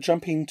 Instead of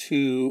jumping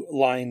to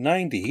line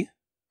 90,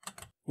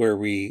 where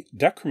we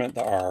decrement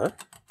the R,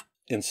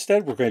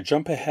 instead we're going to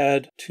jump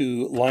ahead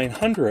to line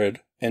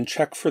 100 and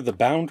check for the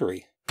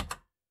boundary.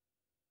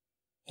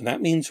 And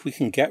that means we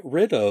can get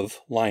rid of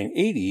line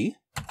 80,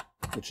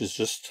 which is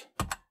just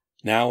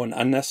now an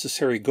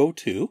unnecessary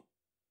go-to,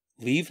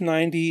 leave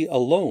 90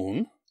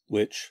 alone,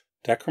 which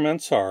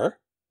decrements R.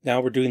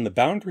 Now we're doing the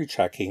boundary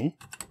checking.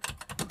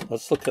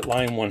 Let's look at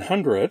line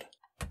 100.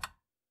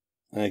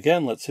 And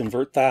again, let's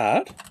invert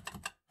that.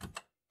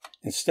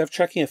 Instead of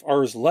checking if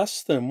R is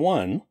less than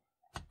 1,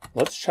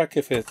 let's check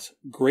if it's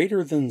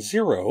greater than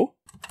 0.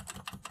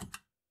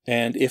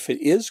 And if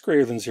it is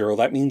greater than 0,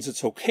 that means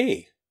it's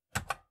okay.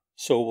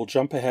 So we'll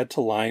jump ahead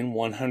to line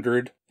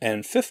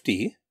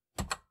 150.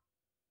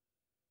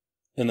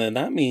 And then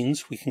that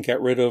means we can get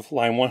rid of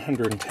line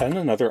 110,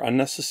 another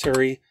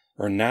unnecessary,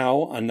 or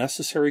now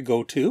unnecessary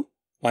go-to.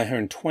 Line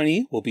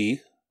 120 will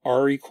be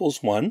R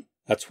equals 1.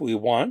 That's what we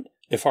want.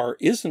 If R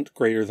isn't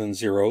greater than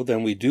 0,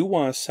 then we do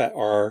want to set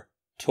R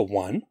to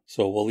 1.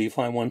 So we'll leave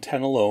line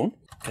 110 alone.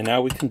 And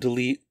now we can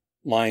delete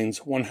lines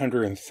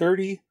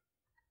 130.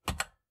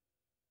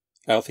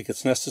 I don't think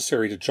it's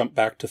necessary to jump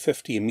back to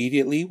 50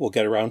 immediately. We'll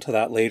get around to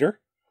that later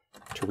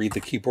to read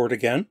the keyboard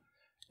again.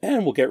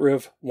 And we'll get rid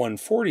of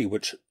 140,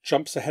 which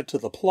jumps ahead to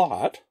the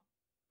plot.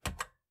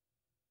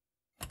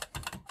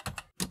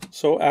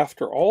 So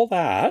after all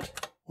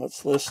that,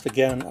 let's list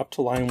again up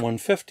to line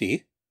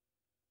 150.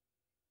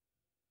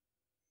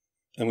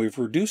 And we've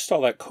reduced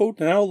all that code.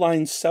 Now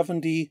line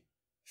 70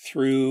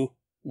 through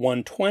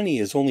 120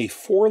 is only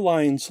 4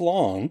 lines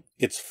long.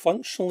 It's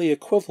functionally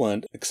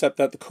equivalent, except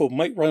that the code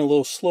might run a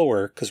little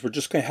slower because we're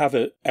just going to have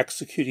it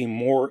executing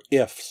more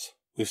ifs.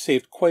 We've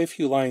saved quite a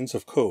few lines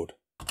of code.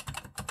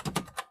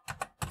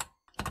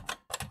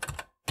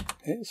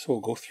 Okay, so we'll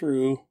go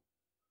through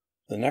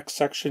the next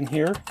section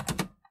here.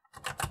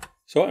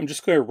 So I'm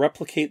just going to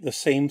replicate the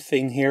same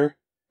thing here.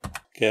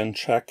 Again,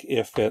 check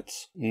if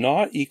it's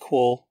not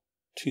equal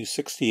to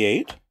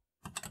 68.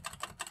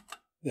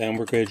 Then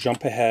we're going to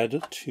jump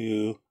ahead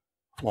to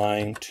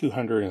line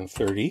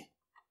 230.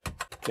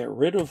 Get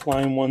rid of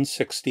line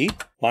 160.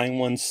 Line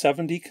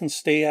 170 can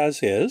stay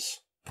as is.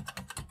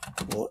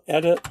 We'll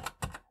edit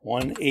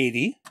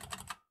 180.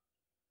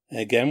 And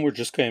again, we're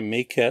just going to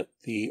make it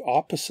the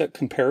opposite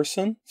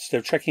comparison. Instead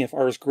of checking if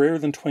R is greater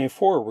than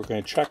 24, we're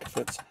going to check if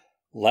it's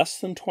less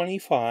than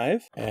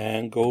 25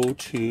 and go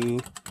to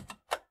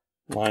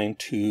line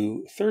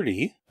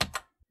 230.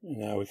 And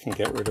now we can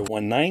get rid of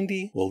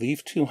 190. We'll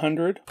leave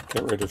 200,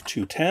 get rid of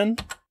 210,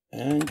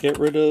 and get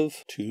rid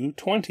of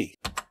 220.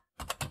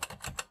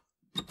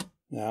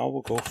 Now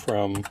we'll go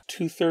from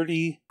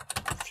 230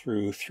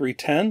 through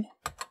 310.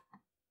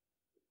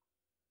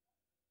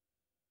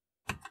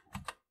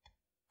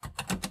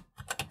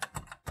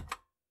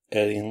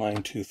 Editing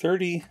line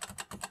 230.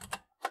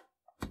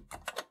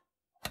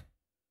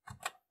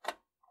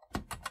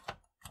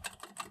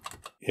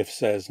 If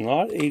says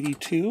not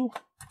 82,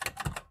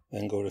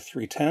 then go to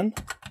 310.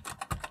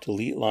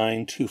 Delete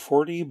line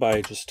 240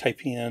 by just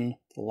typing in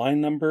the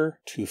line number.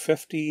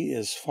 250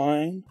 is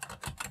fine.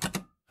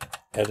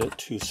 Edit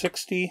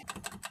 260.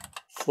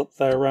 Flip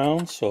that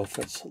around, so if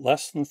it's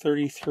less than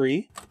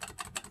 33,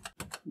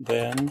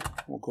 then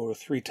we'll go to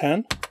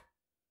 310.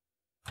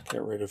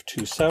 Get rid of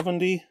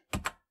 270.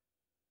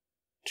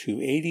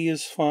 280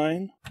 is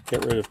fine.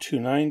 Get rid of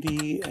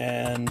 290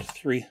 and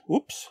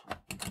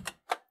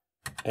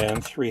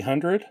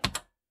 300.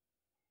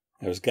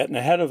 I was getting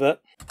ahead of it.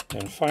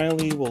 And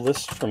finally, we'll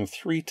list from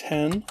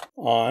 310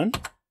 on.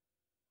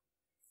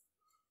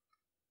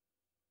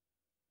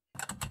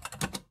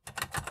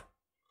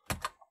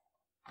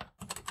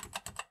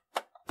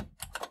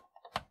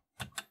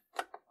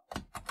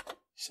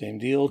 Same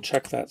deal,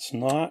 check that's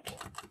not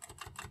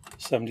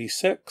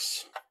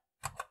 76.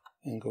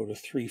 And go to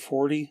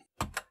 340.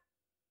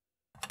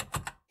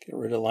 Get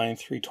rid of line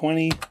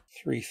 320.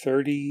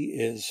 330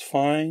 is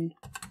fine.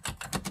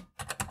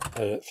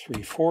 set it at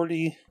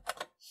 340.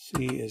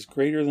 C is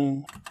greater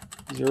than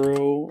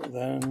 0,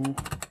 then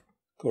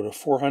go to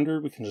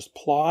 400. We can just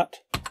plot.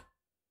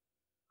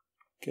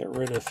 Get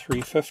rid of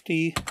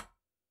 350.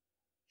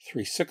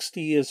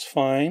 360 is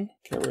fine.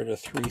 Get rid of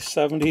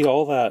 370,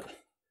 all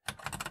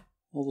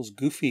those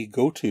goofy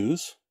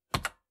go-tos.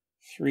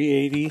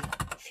 380,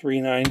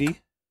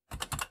 390.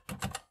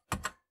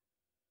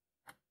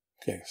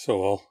 Okay,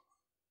 so I'll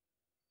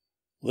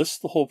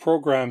list the whole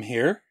program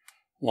here.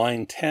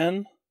 Line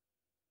 10.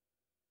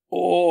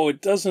 Oh,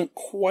 it doesn't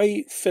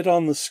quite fit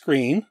on the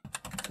screen.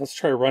 Let's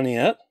try running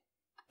it.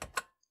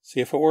 See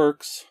if it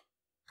works.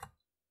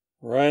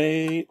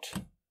 Right,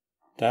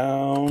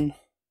 down,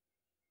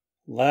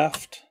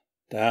 left,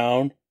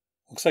 down.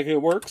 Looks like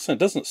it works. It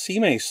doesn't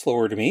seem any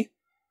slower to me.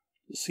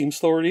 Does it seem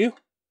slower to you?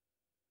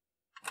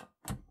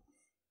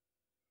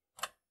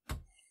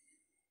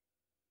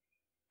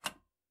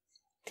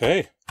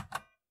 Okay.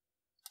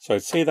 So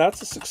I'd say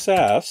that's a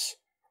success,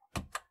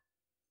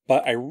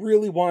 but I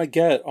really want to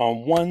get it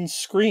on one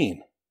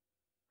screen.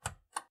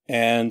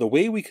 And the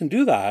way we can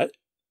do that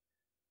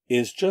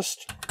is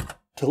just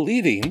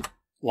deleting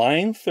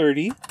line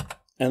 30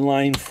 and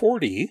line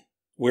 40,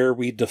 where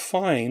we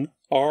define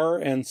R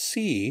and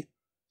C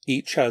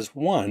each as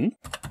 1.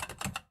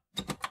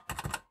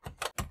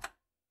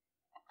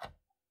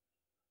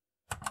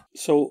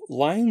 So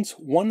lines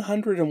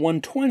 100 and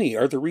 120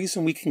 are the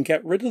reason we can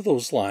get rid of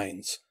those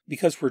lines,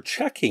 because we're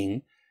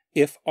checking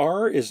if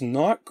R is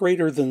not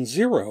greater than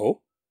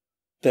 0,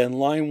 then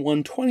line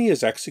 120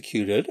 is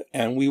executed,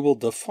 and we will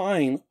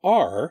define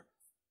R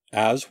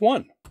as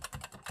 1.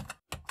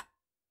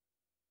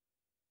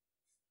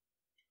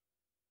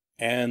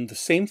 And the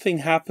same thing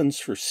happens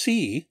for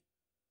C.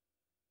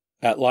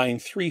 At line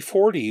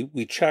 340,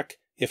 we check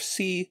if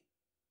C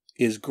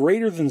is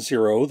greater than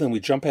 0, then we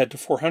jump ahead to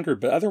 400,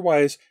 but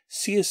otherwise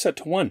C is set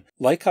to 1.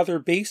 Like other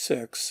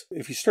basics,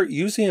 if you start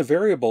using a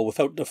variable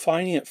without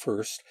defining it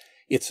first,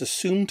 it's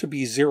assumed to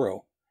be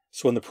 0.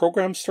 So when the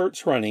program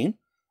starts running,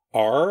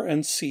 R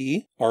and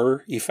C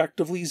are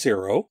effectively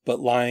 0, but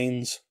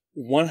lines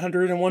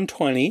 100 and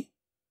 120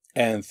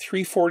 and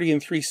 340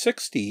 and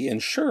 360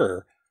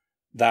 ensure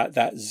that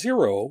that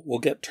 0 will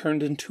get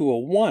turned into a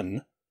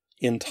 1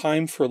 in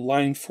time for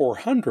line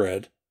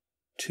 400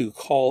 to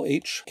call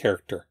H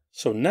character.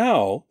 So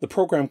now the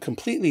program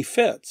completely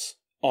fits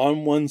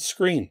on one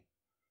screen.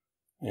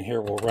 And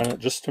here we'll run it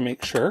just to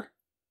make sure.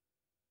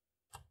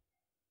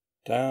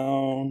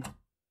 Down,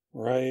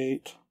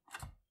 right,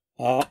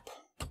 up,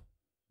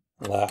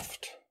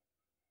 left.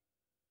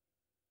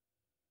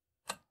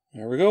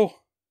 There we go.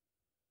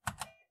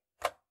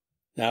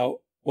 Now,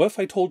 what if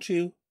I told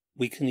you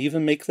we can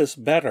even make this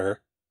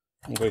better?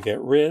 I'm going to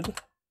get rid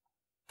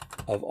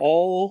of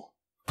all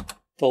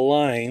the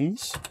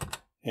lines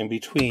in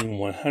between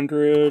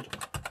 100,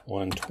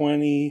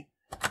 120,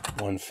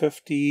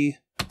 150,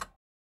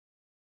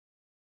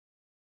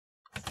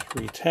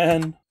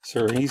 310. Is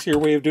there an easier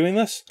way of doing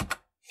this?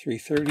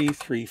 330,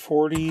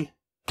 340,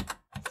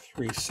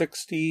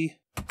 360.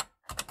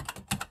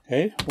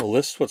 Okay, we'll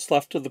list what's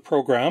left of the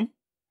program.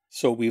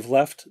 So we've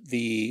left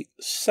the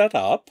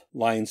setup,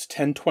 lines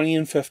 10, 20,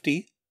 and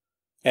 50,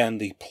 and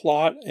the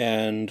plot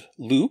and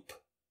loop,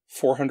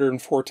 400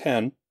 and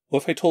 410.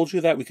 Well, if I told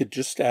you that we could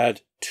just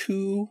add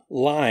 2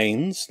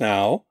 lines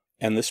now,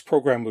 and this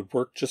program would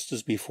work just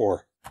as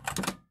before.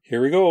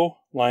 Here we go.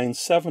 Line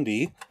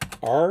 70,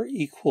 R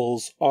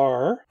equals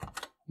R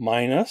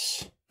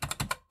minus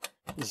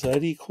Z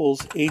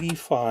equals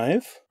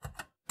 85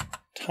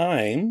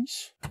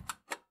 times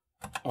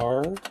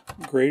R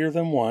greater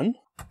than 1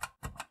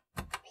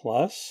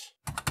 plus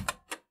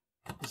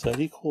Z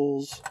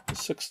equals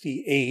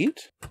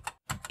 68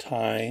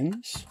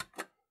 times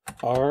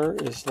R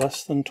is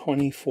less than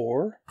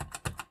 24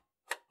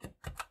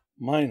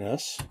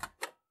 minus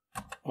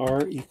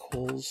R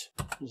equals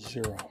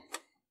 0.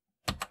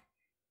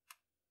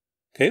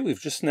 Okay, we've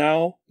just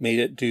now made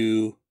it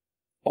do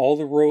all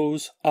the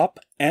rows up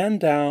and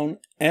down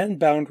and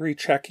boundary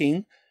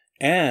checking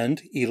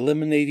and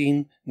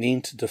eliminating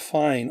needing to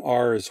define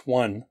R as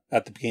 1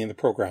 at the beginning of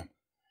the program.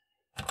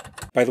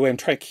 By the way, I'm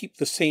trying to keep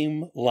the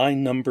same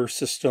line number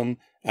system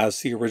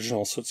as the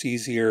original, so it's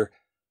easier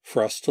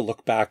for us to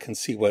look back and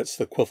see what it's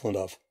the equivalent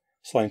of.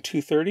 So line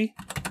 230,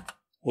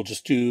 we'll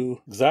just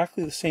do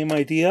exactly the same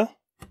idea.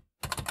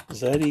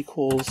 Z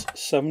equals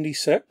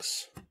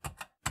 76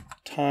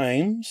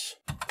 times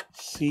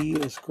C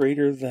is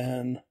greater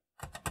than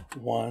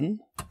 1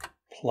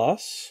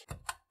 plus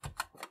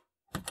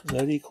Z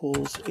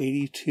equals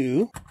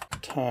 82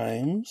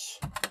 times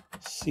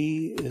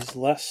C is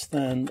less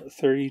than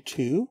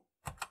 32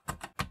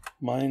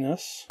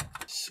 minus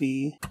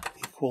C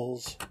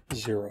equals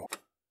 0.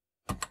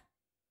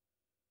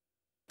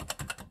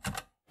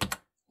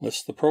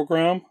 List the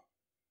program.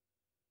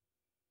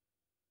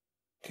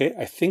 Okay,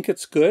 I think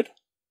it's good.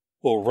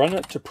 We'll run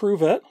it to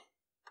prove it,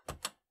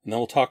 and then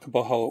we'll talk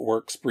about how it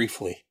works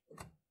briefly.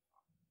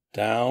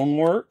 Down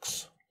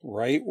works,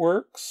 right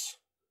works,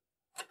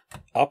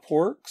 up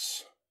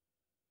works,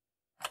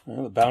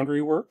 the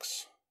boundary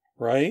works,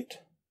 right,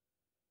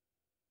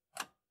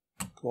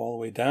 Go all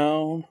the way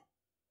down.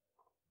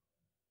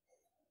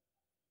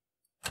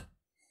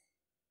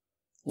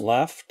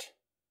 Left.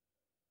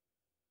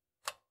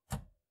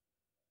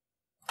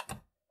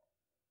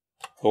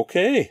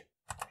 Okay.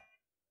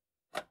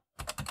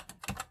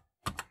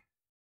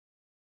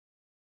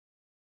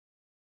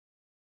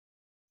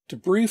 To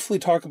briefly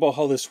talk about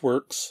how this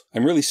works,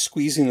 I'm really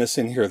squeezing this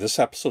in here. This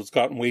episode's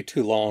gotten way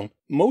too long.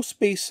 Most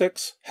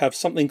basics have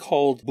something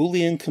called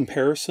Boolean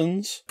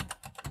comparisons.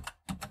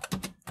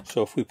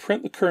 So if we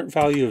print the current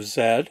value of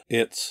Z,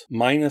 it's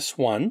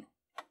 -1.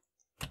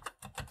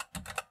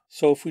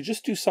 So if we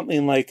just do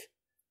something like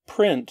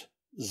print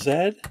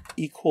Z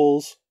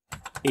equals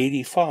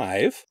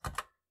 85,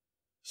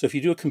 so if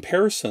you do a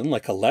comparison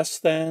like a less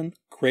than,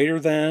 greater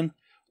than,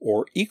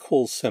 or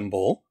equals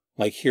symbol,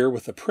 like here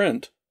with a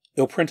print,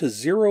 it'll print a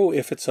 0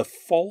 if it's a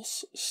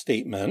false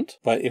statement,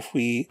 but if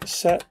we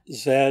set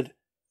Z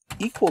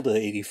equal to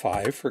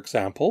 85, for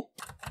example,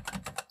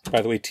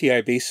 by the way,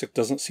 TI Basic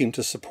doesn't seem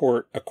to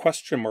support a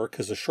question mark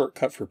as a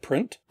shortcut for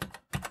print.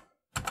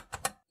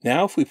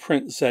 Now if we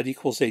print Z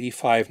equals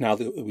 85, now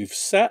that we've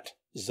set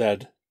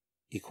Z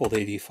equal to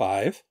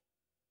 85,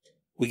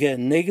 we get a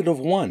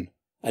 -1.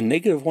 A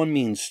 -1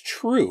 means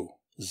true.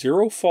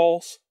 0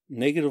 false,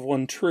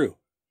 -1 true.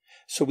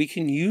 So we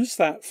can use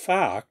that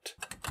fact.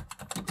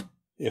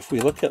 If we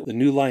look at the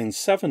new line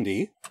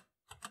 70,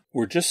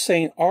 we're just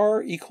saying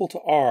R equal to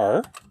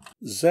R.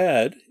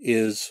 Z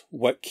is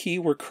what key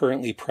we're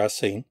currently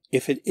pressing.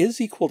 If it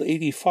is equal to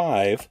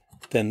 85,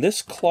 then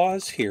this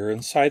clause here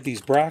inside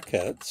these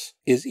brackets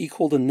is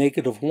equal to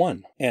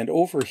 -1. And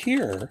over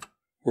here,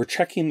 we're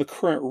checking the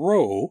current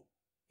row.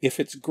 If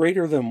it's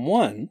greater than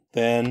 1,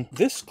 then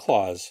this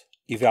clause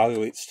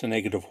evaluates to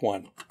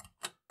 -1.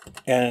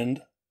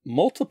 And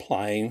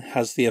multiplying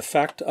has the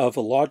effect of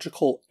a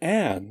logical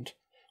AND,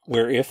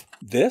 where if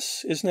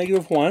this is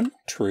 -1,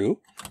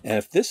 true, and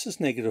if this is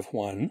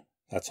 -1,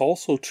 that's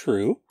also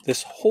true,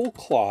 this whole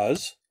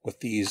clause with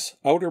these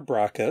outer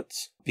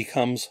brackets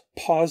becomes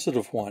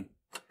 +1.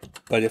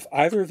 But if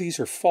either of these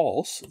are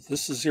false,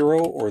 this is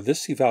 0 or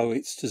this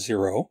evaluates to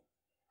 0,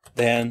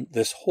 then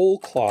this whole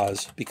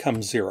clause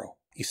becomes 0.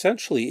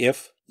 Essentially,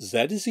 if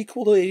Z is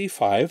equal to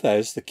 85, that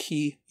is the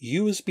key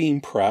U is being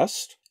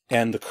pressed,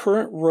 and the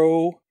current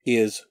row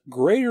is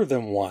greater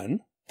than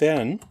 1,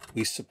 then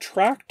we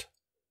subtract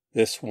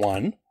this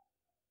 1,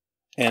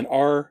 and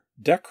R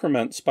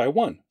decrements by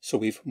 1. So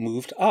we've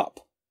moved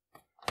up.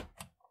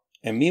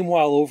 And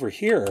meanwhile, over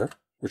here,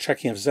 we're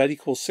checking if Z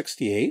equals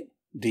 68,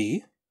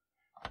 D.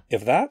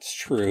 If that's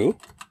true,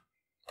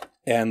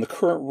 and the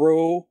current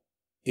row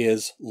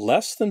is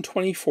less than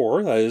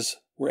 24, that is,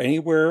 we're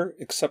anywhere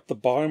except the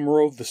bottom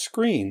row of the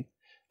screen,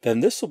 then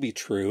this will be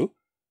true,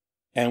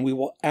 and we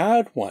will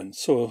add 1,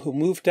 so it will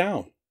move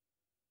down.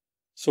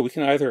 So we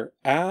can either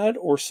add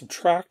or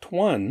subtract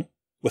 1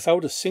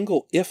 without a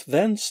single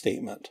if-then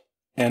statement.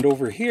 And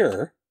over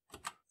here,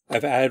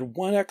 I've added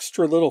one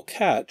extra little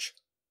catch.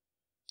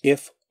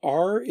 If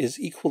R is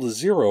equal to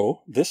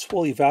 0, this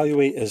will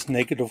evaluate as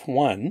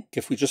 -1.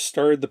 If we just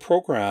started the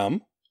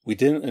program, we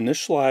didn't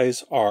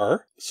initialize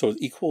R, so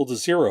it's equal to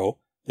 0.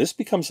 This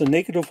becomes a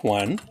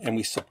 -1, and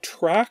we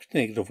subtract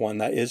 -1.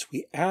 That is,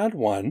 we add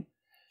 1,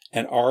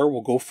 and R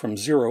will go from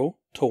 0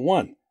 to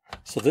 1.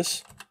 So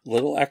this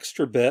little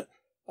extra bit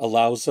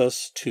allows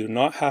us to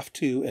not have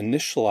to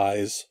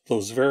initialize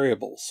those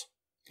variables.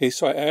 Okay,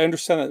 so I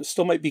understand that it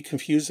still might be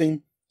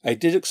confusing. I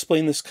did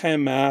explain this kind of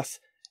math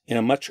in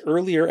a much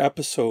earlier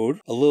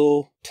episode, a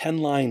little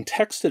 10-line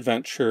text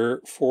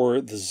adventure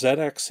for the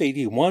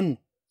ZX81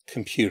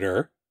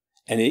 computer,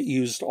 and it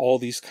used all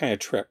these kind of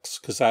tricks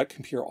because that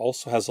computer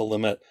also has a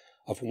limit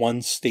of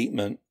 1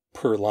 statement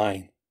per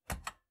line.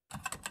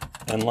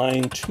 And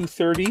line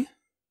 230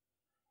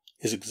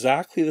 is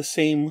exactly the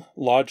same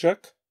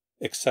logic,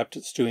 except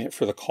it's doing it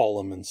for the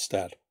column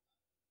instead.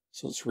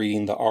 So it's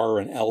reading the R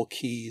and L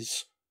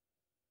keys,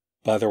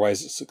 but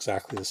otherwise it's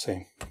exactly the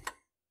same.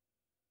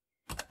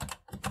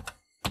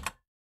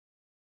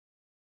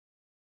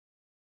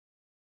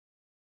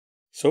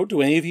 So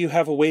do any of you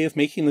have a way of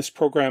making this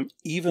program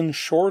even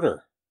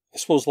shorter? I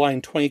suppose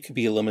line 20 could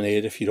be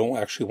eliminated if you don't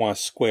actually want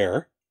to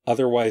square.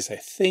 Otherwise, I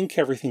think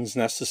everything's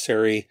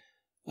necessary.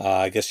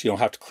 I guess you don't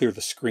have to clear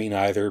the screen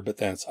either, but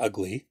then it's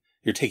ugly.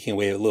 You're taking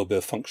away a little bit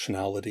of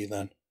functionality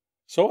then.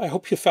 So I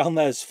hope you found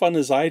that as fun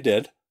as I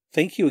did.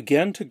 Thank you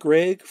again to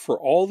Greg for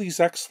all these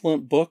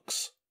excellent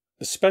books.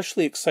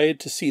 Especially excited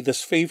to see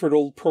this favorite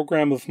old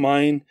program of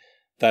mine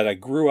that I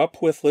grew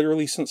up with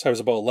literally since I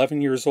was about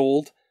 11 years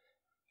old.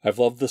 I've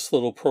loved this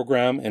little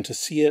program, and to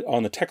see it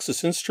on the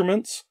Texas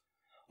Instruments,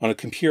 on a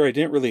computer I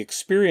didn't really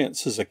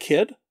experience as a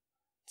kid,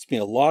 it's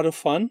been a lot of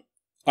fun.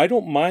 I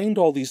don't mind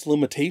all these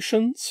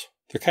limitations.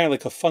 They're kind of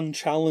like a fun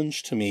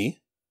challenge to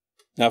me.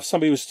 Now, if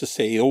somebody was to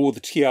say, oh, the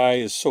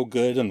TI is so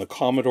good and the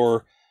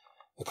Commodore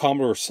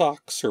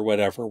sucks or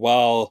whatever,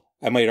 well,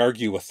 I might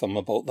argue with them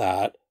about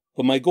that.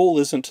 But my goal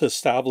isn't to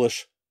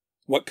establish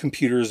what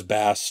computer is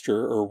best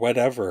or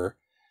whatever.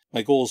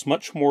 My goal is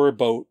much more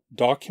about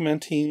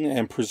documenting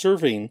and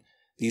preserving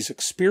these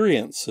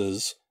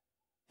experiences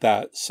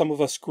that some of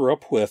us grew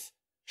up with,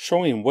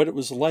 showing what it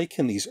was like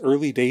in these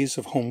early days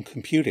of home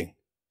computing.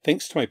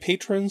 Thanks to my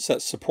patrons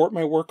that support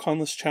my work on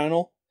this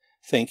channel.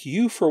 Thank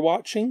you for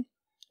watching,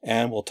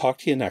 and we'll talk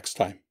to you next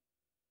time.